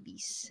Nepo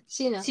babies.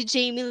 Sino? Si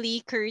Jamie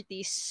Lee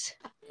Curtis.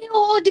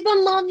 Oo, di ba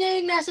mom niya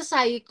yung nasa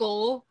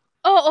Psycho?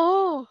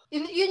 Oo.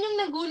 Yun yung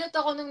nagulat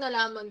ako nung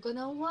nalaman ko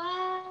na,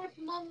 what?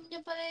 Mom niya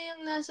pala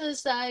yung nasa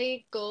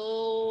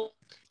Psycho.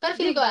 Pero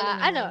feeling ko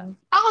naman.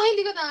 Ako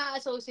hindi ko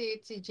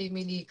na-associate si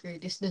Jamie Lee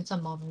Curtis dun sa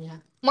mom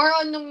niya. More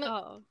on nung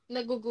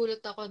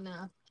nagugulat ako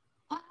na,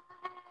 what?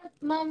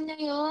 Mom niya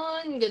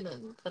yun.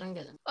 Ganun. Parang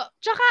ganun.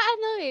 Tsaka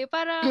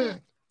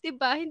parang,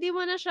 diba, hindi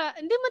mo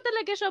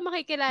talaga siya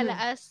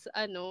makikilala as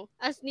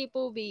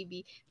Nepo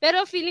baby.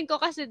 Pero feeling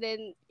ko kasi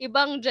din,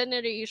 ibang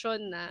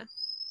generation na.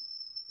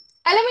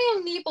 Alam mo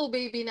yung Nepo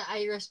baby na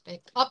I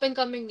respect? Up and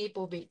coming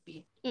Nepo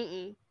baby.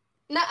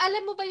 Na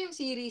alam mo ba yung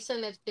series sa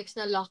Netflix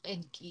na Lock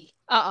and Key?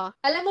 Oo.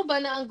 Alam mo ba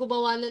na ang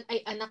gumawa nun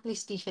ay anak ni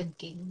Stephen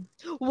King?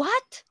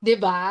 What?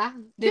 Diba?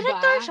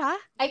 Director siya?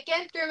 I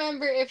can't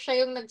remember if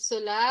siya yung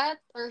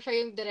nagsulat or siya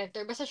yung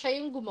director. Basta siya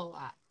yung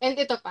gumawa. And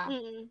ito pa,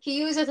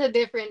 he uses a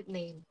different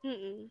name.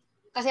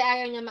 Kasi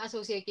ayaw niya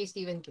ma-associate kay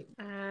Stephen King.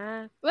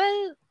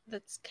 Well,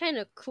 that's kind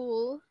of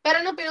cool.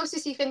 Pero nung pinost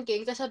si Stephen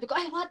King, tapos sabi ko,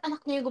 ay, what?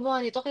 Anak niya yung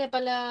gumawa nito. Kaya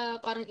pala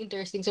parang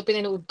interesting. So,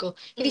 pinanood ko.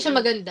 Hindi siya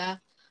maganda.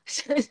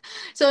 So,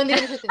 hindi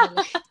ko siya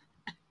tinuloy.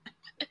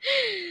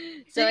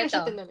 So, hindi ko ito.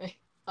 siya tinuloy.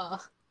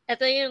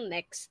 Ito yung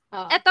next.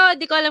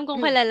 Ito, di ko alam kung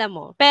kilala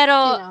mo. Pero,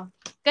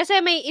 kasi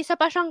may isa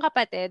pa siyang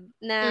kapatid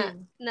na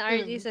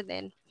artista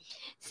din.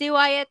 Si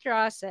Wyatt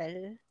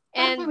Russell.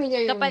 Parang And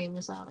familiar yung name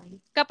mo sa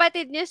akin.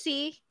 kapatid niya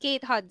si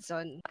Kate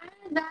Hudson.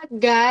 That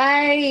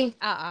guy!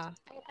 Oo.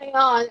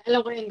 Alam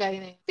ko yung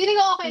guy na yun. Feeling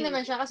ko okay Mm.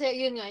 naman siya kasi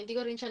yun nga, hindi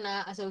ko rin siya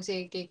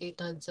na-associate kay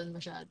Kate Hudson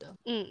masyado.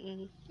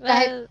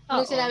 Well,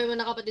 Nung oo. sinabi mo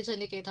na kapatid siya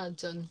ni Kate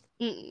Hudson,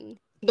 Mm.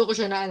 doon ko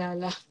siya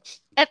naalala.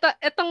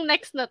 Etong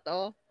next na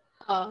to,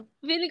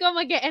 feeling ko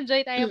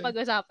mag-e-enjoy tayo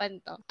pag-usapan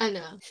to.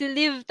 Ano? Si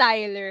Liv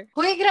Tyler.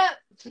 Hoy,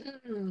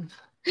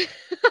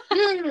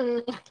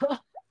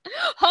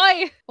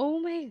 Hoy!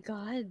 Oh my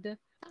God.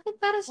 Bakit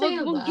para Huwag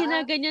sa'yo mong ba?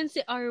 ginaganyan si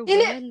Hindi,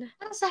 Arwen.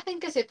 para sa akin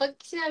kasi, pag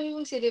sinabi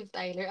mong si Liv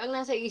Tyler, ang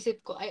nasa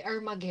isip ko ay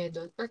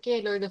Armageddon or kaya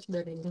Lord of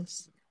the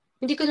Rings.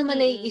 Hindi ko naman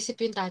naiisip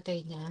yung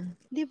tatay niya.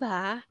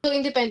 Diba? So,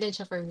 independent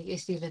siya for me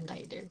is Steven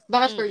Tyler.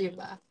 Bakit for you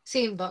ba?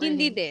 Same ba?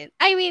 Hindi din.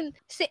 I mean,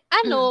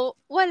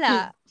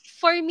 wala.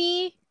 For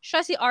me,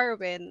 siya si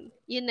Arwen.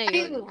 Yun na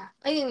yun.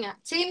 Ayun nga.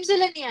 Same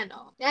sila ni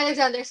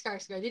Alexander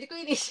Skarsgård. Hindi ko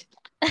inisip.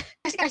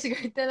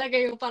 Skarsgård talaga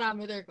yung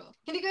parameter ko.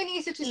 Hindi ko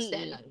iniisip si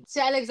Stellan. Si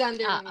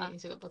Alexander yung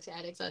iniisip ko pag si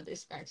Alexander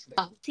Skarsgård.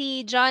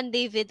 Si John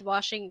David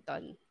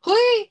Washington.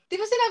 Hoy! Di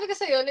ba sinabi ko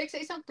sa'yo, like sa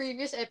isang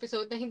previous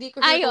episode na hindi ko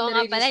sure kung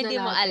nga pala, na-release hindi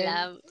na mo natin.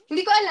 alam.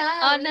 Hindi ko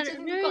alam.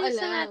 Hindi ko Na-release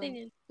alam. na natin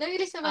yun.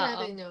 Na-release na ba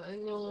natin yun?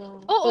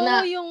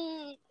 Yung...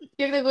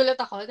 Yung nagulat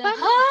ako na,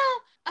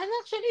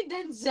 anak siya ni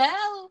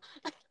Denzel!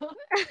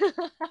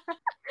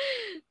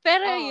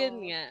 Pero yun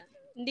nga.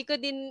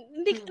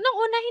 Nung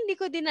una hindi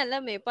ko din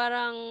alam eh.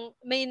 Parang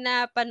may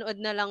napanood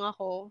na lang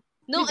ako.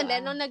 Nung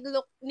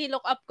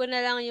nilook up ko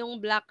na lang yung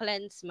Black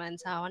Lensman,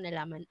 sa ako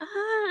nalaman,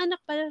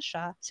 anak pala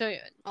siya. So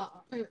yun.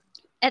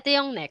 Ito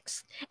yung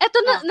next.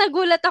 Ito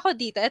nagulat ako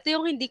dito. Ito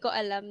yung hindi ko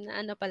alam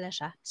na ano pala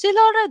siya. Si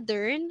Laura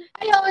Dern.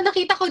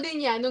 Nakita ko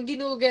din yan nung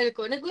ginugel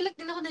ko. Nagulat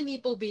din ako na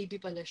Nepo Baby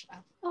pala siya.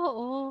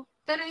 Oo.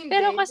 Pero hindi.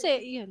 Pero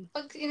kasi, yun.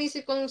 Pag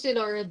inisip kong si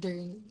Laura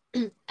Dern,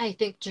 I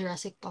think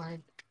Jurassic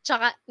Park.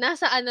 Tsaka,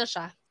 nasa ano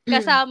siya?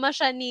 Kasama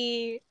siya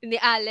ni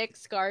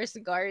Alex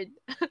Skarsgård.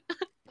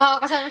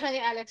 Kasama siya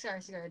ni Alex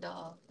Skarsgård.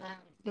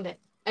 Hindi.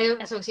 I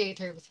don't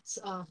associate her with this.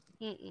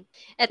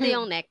 Ito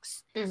yung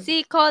next.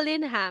 Si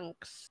Colin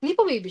Hanks.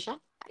 Nepo Baby siya?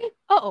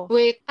 Oo.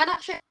 Wait, anak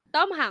siya.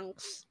 Tom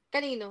Hanks.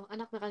 Kanino?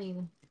 Anak na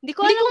kanino? Hindi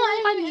ko alam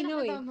kung kanino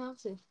eh. Tom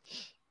Hanks eh.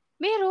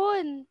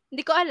 Meron.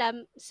 Hindi ko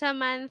alam.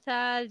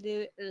 Samantha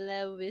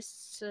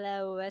Lewis.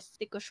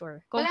 Hindi ko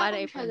sure. Kung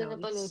para i-pronounce. Wala akong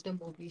napanood ng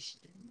movies.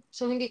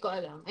 So, hindi ko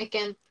alam. I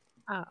can't.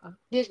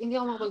 Hindi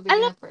ako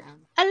makapagbigay for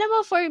alam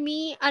mo, for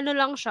me, ano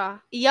lang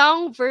siya,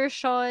 young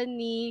version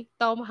ni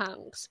Tom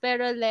Hanks,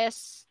 pero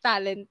less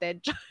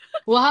talented.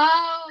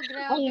 Wow!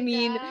 Grabe Ang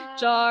mean.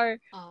 Char.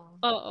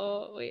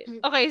 Oo. Wait.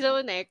 Okay,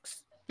 so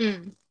next.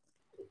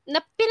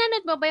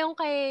 Pinanood mo ba yung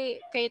kay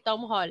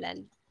Tom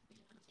Holland?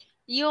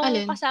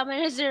 Yung kasama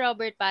niya si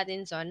Robert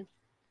Pattinson?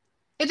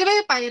 Ito ba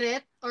yung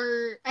pirate?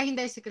 Or,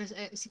 hindi, si Chris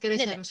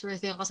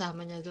Hemsworth yung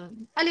kasama niya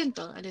doon. Alin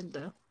to?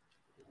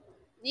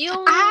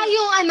 Yung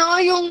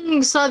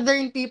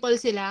Southern people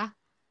sila.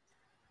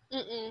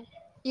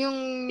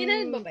 Yung...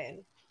 Pinanood mo ba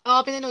yun?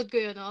 Oo, pinanood ko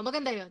yun.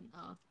 Maganda yun.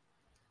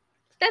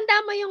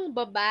 Tanda mo yung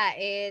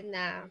babae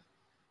na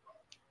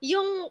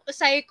yung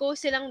psycho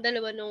silang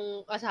dalawa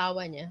nung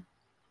asawa niya.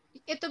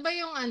 Ito ba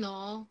yung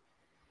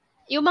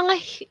yung mga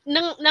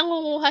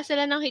nangunguha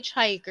sila ng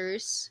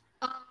hitchhikers?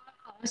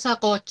 Sa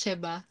kotse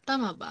ba?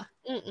 Tama ba?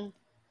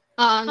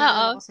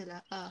 Naalala ko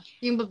sila.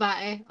 Yung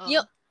babae.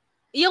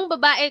 Yung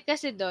babae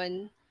kasi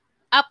doon,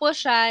 apo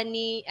siya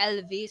ni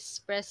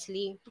Elvis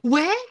Presley.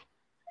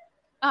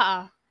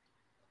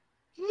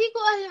 Hindi ko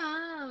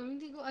alam.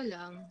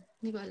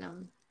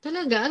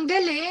 Talaga, ang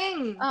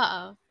galing.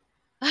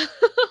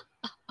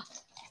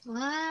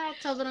 What?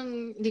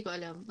 Sobrang, hindi ko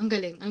alam. Ang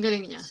galing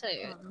niya. So,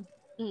 yun.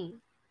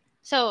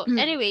 So,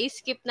 anyway,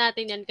 skip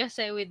natin yan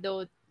kasi we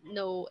don't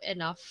know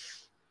enough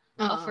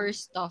of her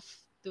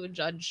stuff to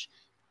judge.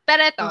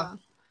 Pero ito,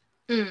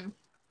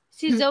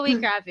 si Zoe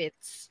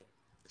Kravitz.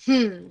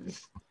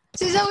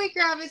 Si Zoe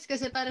Kravitz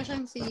kasi para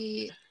siyang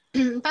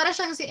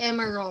si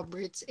Emma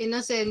Roberts in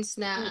a sense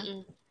na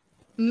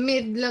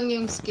mid lang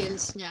yung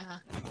skills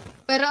niya.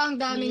 Pero ang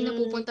daming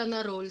napupunta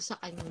na role sa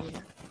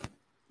kanya.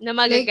 Na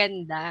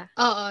magaganda.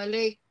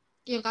 Like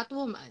yung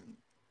Catwoman,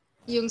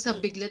 yung sa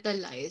Big Little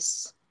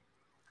Lies.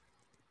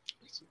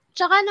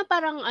 Tsaka na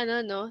parang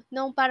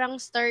nung parang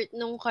start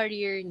nung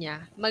career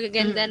niya,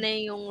 magaganda na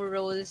yung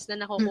roles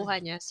na nakukuha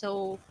niya.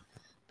 So,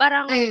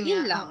 parang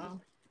yun lang.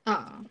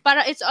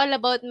 Parang it's all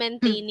about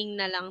maintaining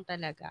na lang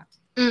talaga.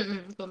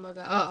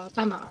 Kumbaga,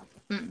 tama.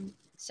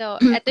 So,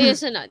 eto yung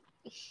sunod.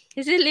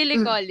 Si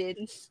Lily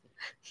Collins.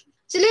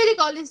 Si Lily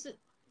Collins,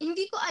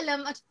 hindi ko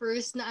alam at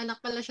first na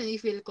anak pala siya ni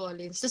Phil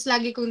Collins. Tapos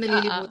lagi kong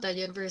nalilimutan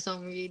yan for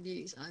some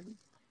reason.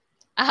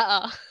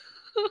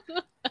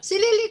 Si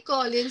Lily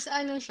Collins,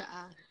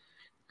 siya?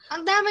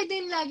 Ang dami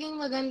din laging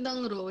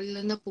magandang role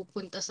na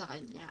napupunta sa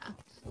kanya.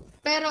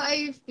 Pero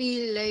I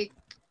feel like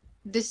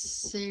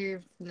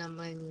deserve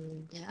naman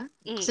niya.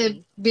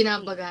 Kasi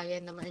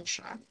binabagayan naman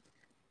siya.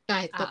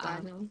 Kahit pa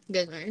paano.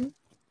 Ganun.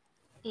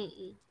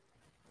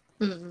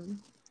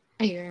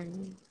 Ayun.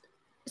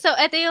 So,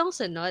 ito yung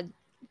sunod.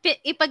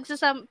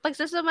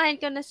 pagsasamahin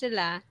ko na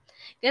sila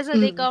kasi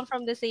they Mm. come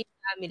from the same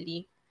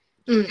family.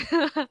 Mm.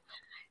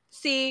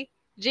 Si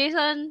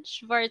Jason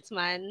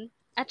Schwartzman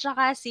at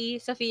saka si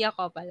Sofia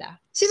Coppola.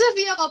 Si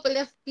Sofia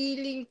Coppola,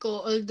 feeling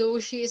ko,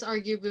 although she is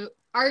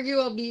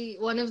arguably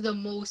one of the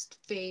most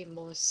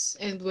famous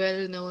and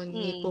well-known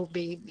Nepo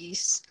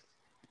babies.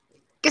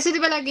 Kasi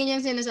di ba lagi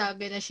niyang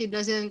sinasabi na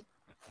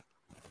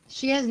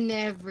she has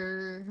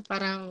never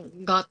parang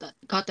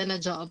gotten a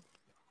job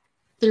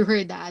through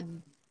her dad.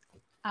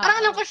 Parang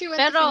alam ko she went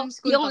to Pero film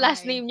school yung pa nga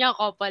last name niya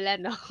Coppola,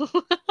 no?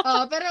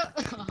 pero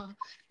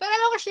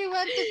alam ko she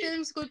went to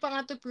film school pa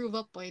nga to prove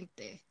a point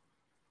eh.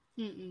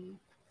 Mm-mm.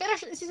 Pero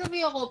si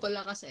Sofia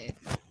Coppola kasi,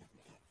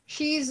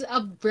 she's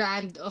a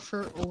brand of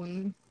her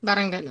own.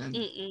 Parang ganun.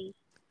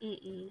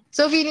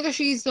 So, feeling ko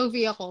she's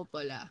Sofia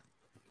Coppola.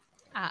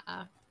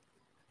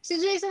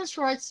 Si Jason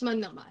Schwartzman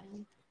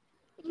naman,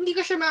 hindi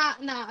ko siya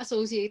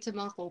na-associate sa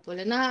mga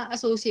Coppola.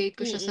 Na-associate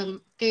ko siya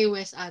kay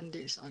Wes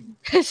Anderson.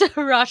 Sa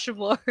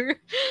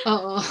Rushmore.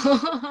 Oo.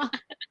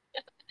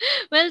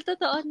 Well,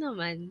 totoo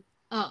naman.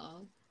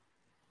 Oo.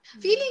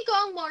 Feeling ko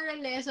ang moral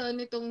lesson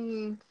nitong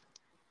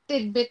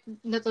tidbit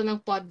na to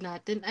ng pod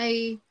natin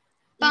ay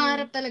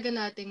pangarap talaga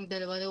nating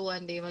dalawa na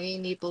one day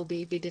maging Nepo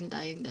baby din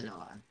tayong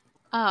dalawa.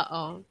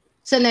 Oo.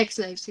 Sa next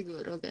life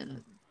siguro,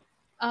 ganun.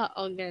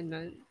 Oo,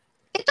 ganun.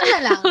 Ito na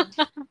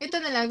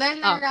lang.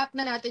 Dahil na-wrap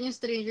na natin yung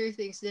Stranger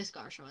Things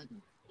discussion.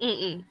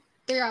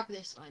 To wrap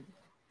this one.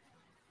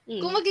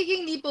 Kung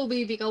magiging Nepo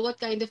baby ka, what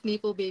kind of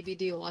Nepo baby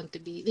do you want to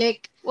be?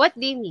 Like, what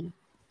do you mean?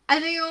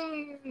 Ano yung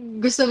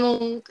gusto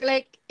mong,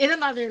 like, in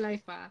another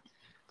life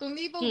kung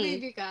Nepo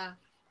baby ka,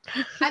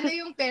 ano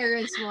yung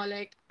parents mo?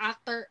 Like,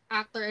 actor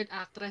and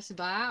actress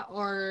ba?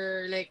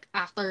 Or like,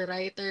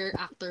 actor-writer,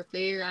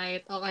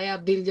 actor-playwright, o kaya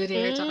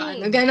billionaire, tsaka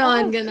ano,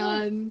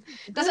 ganon.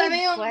 Tapos ano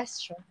yung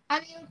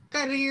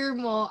career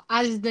mo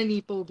as the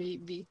Nepo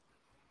baby?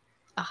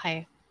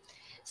 Okay.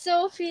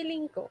 So,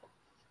 feeling ko,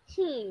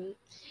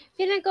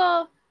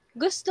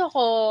 gusto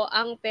ko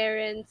ang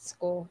parents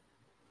ko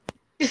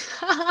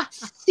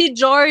si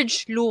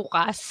George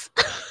Lucas.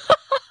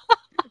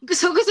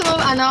 Gusto mo,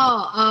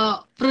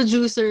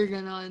 producer,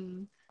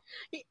 ganon.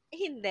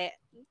 Hindi.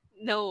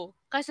 No.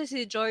 Kasi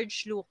si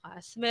George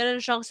Lucas, meron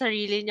siyang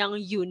sarili niyang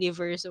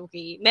universe,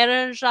 okay?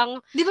 Meron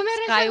siyang Di ba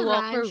meron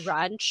Skywalker siyang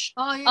Ranch.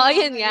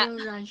 Yun nga. Yung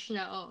ranch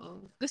niya,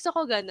 oo. Gusto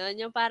ko ganon.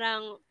 Yung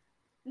parang,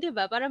 di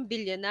ba, parang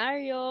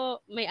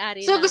bilyonaryo,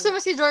 may-ari So, gusto mo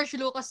si George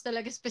Lucas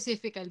talaga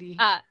specifically?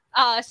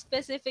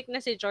 Specific na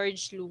si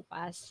George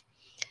Lucas.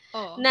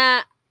 Oo.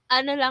 Na,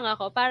 ano lang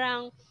ako,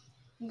 parang,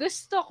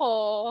 gusto ko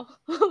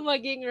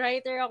maging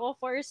writer ako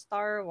for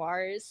Star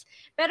Wars.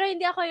 Pero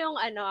hindi ako yung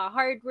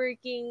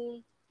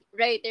hardworking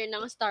writer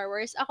ng Star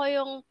Wars. Ako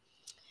yung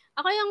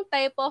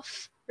type of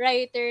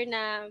writer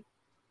na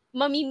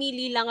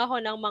mamimili lang ako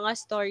ng mga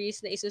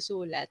stories na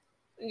isusulat.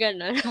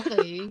 Ganon.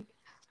 Okay.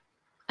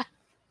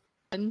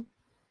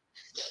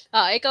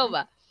 Ikaw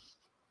ba?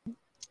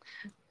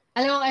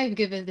 Alam mo, I've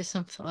given this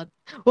some thought.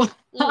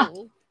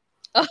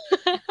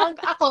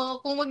 Ako,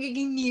 kung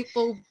magiging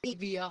Nepo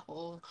baby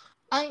ako,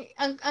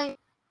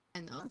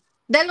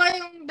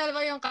 dalawa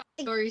yung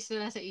categories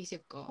na nasa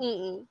isip ko.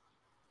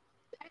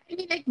 I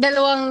mean, like,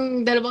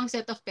 dalawang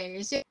set of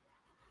parents.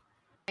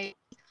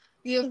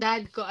 Yung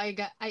dad ko ay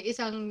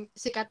isang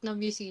sikat na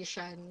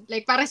musician.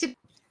 Like, parang si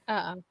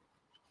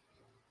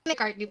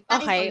McCartney.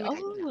 Okay.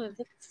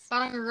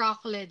 Parang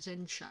rock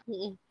legend siya.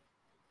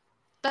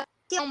 Tapos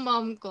yung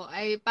mom ko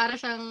ay para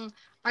siyang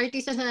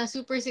artista na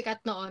super sikat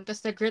noon,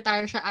 tapos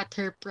nag-retire siya at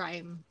her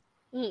prime.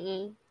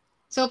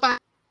 So,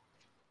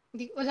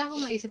 wala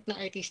akong maisip na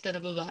artista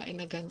na babae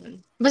na gano'n.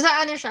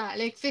 Basta ano siya,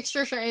 like,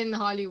 fixture siya in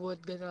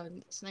Hollywood,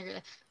 gano'n.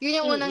 Yun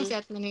yung unang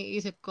set na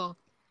naisip ko.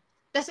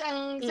 Tapos,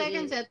 ang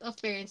second set of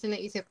parents na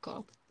naisip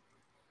ko,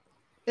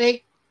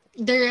 like,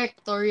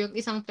 director, yung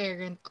isang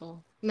parent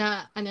ko,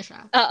 na, ano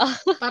siya,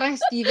 parang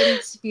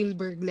Steven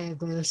Spielberg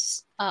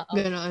levels.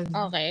 Gano'n.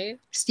 Okay.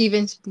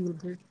 Steven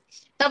Spielberg.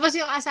 Tapos,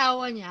 yung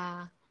asawa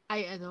niya,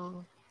 ay,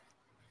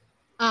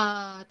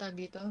 tawag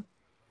dito,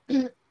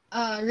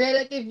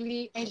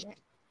 relatively,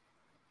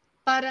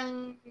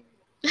 parang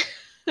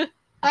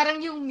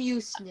yung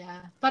muse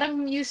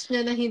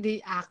niya na hindi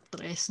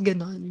actress,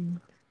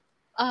 ganon.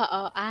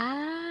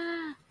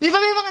 Di ba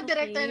may mga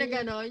director na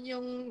ganon,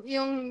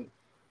 yung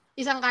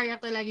isang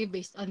character lagi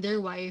based on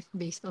their wife,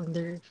 based on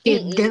their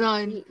kid,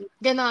 ganon.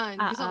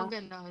 Gusto ko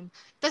ganon.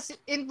 Tapos,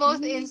 in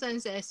both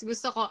instances,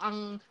 gusto ko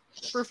ang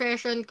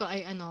profession ko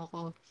ay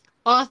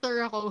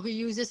author ako who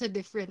uses a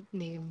different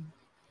name.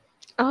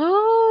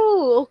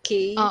 Oh,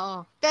 okay.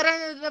 Oo. Pero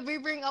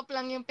na-bring up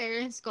lang yung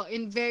parents ko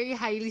in very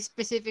highly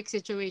specific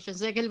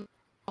situations. Like,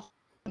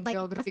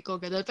 biography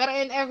ko, gano'n. Pero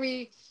in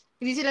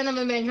hindi sila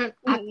na-mention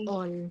at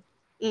all.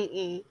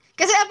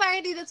 Kasi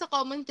apparently that's a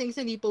common thing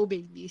sa Nepo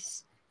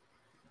babies.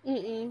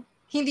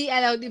 Hindi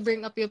allowed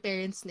i-bring up yung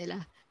parents nila.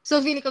 So,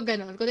 feeling ko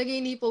gano'n. Kung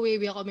naging Nepo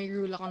baby ako, may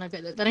rule ako na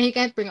gano'n. Pero he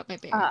can't bring up my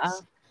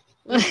parents.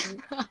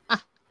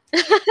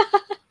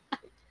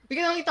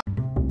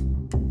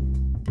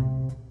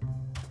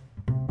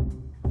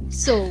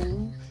 So,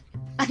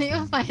 ano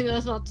yung final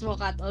thoughts mo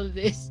kat all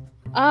this?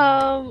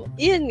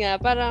 Yun nga,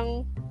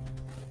 parang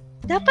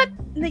dapat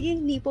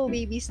naging Nepo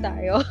babies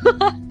tayo.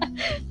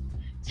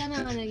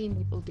 Sana nga naging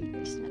Nepo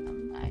babies na lang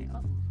tayo.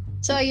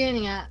 So,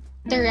 ayun nga.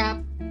 To wrap,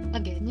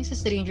 again, yung sa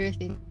Stranger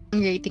Things, ang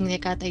rating ni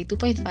Kat ay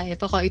 2.5.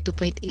 Ako ay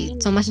 2.8.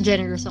 So, mas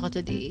generous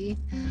ako today.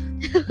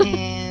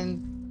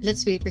 And,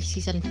 let's wait for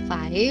season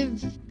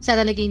 5.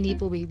 Sana naging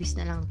Nepo babies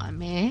na lang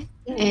kami.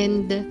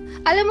 And,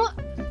 alam mo,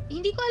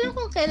 hindi ko alam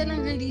kung kailan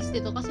ang release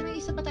nito kasi may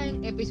isa pa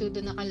tayong episode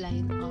na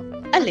naka-line up.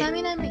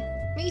 Alin?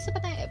 May isa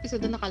pa tayong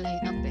episode na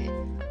naka-line up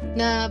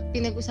na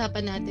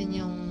pinag-usapan natin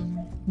yung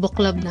book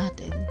club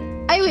natin.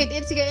 Ay, wait.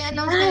 Sige,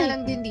 i-announce ko na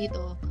lang din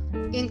dito.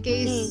 In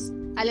case,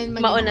 alin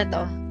man mauna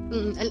to.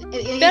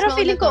 Pero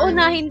feeling ko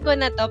unahin ko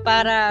na to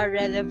para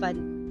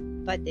relevant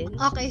pa din.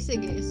 Okay,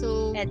 sige.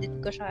 So, edit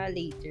ko siya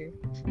later.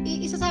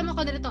 Isasama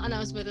ko na itong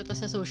announcement ito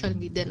sa social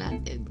media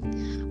natin.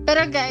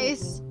 Pero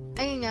guys,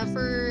 ayun nga,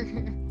 for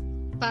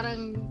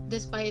parang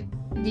despite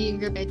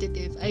being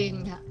repetitive,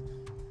 ayun nga,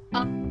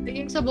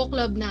 yung sa book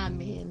club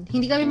namin,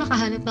 hindi kami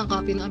makahanap ng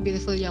copy ng A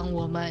Beautiful Young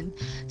Woman.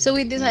 So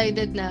we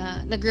decided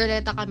na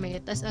nagreleta kami,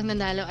 tas ang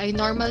nanalo ay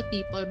Normal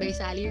People by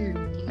Sally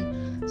Rooney.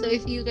 So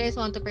if you guys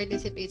want to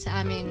participate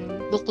sa aming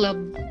book club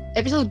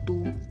episode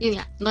 2, yun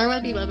nga,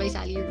 Normal People by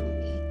Sally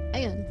Rooney.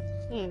 Ayun.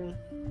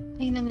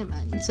 Ayun lang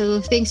naman.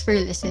 So thanks for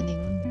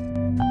listening.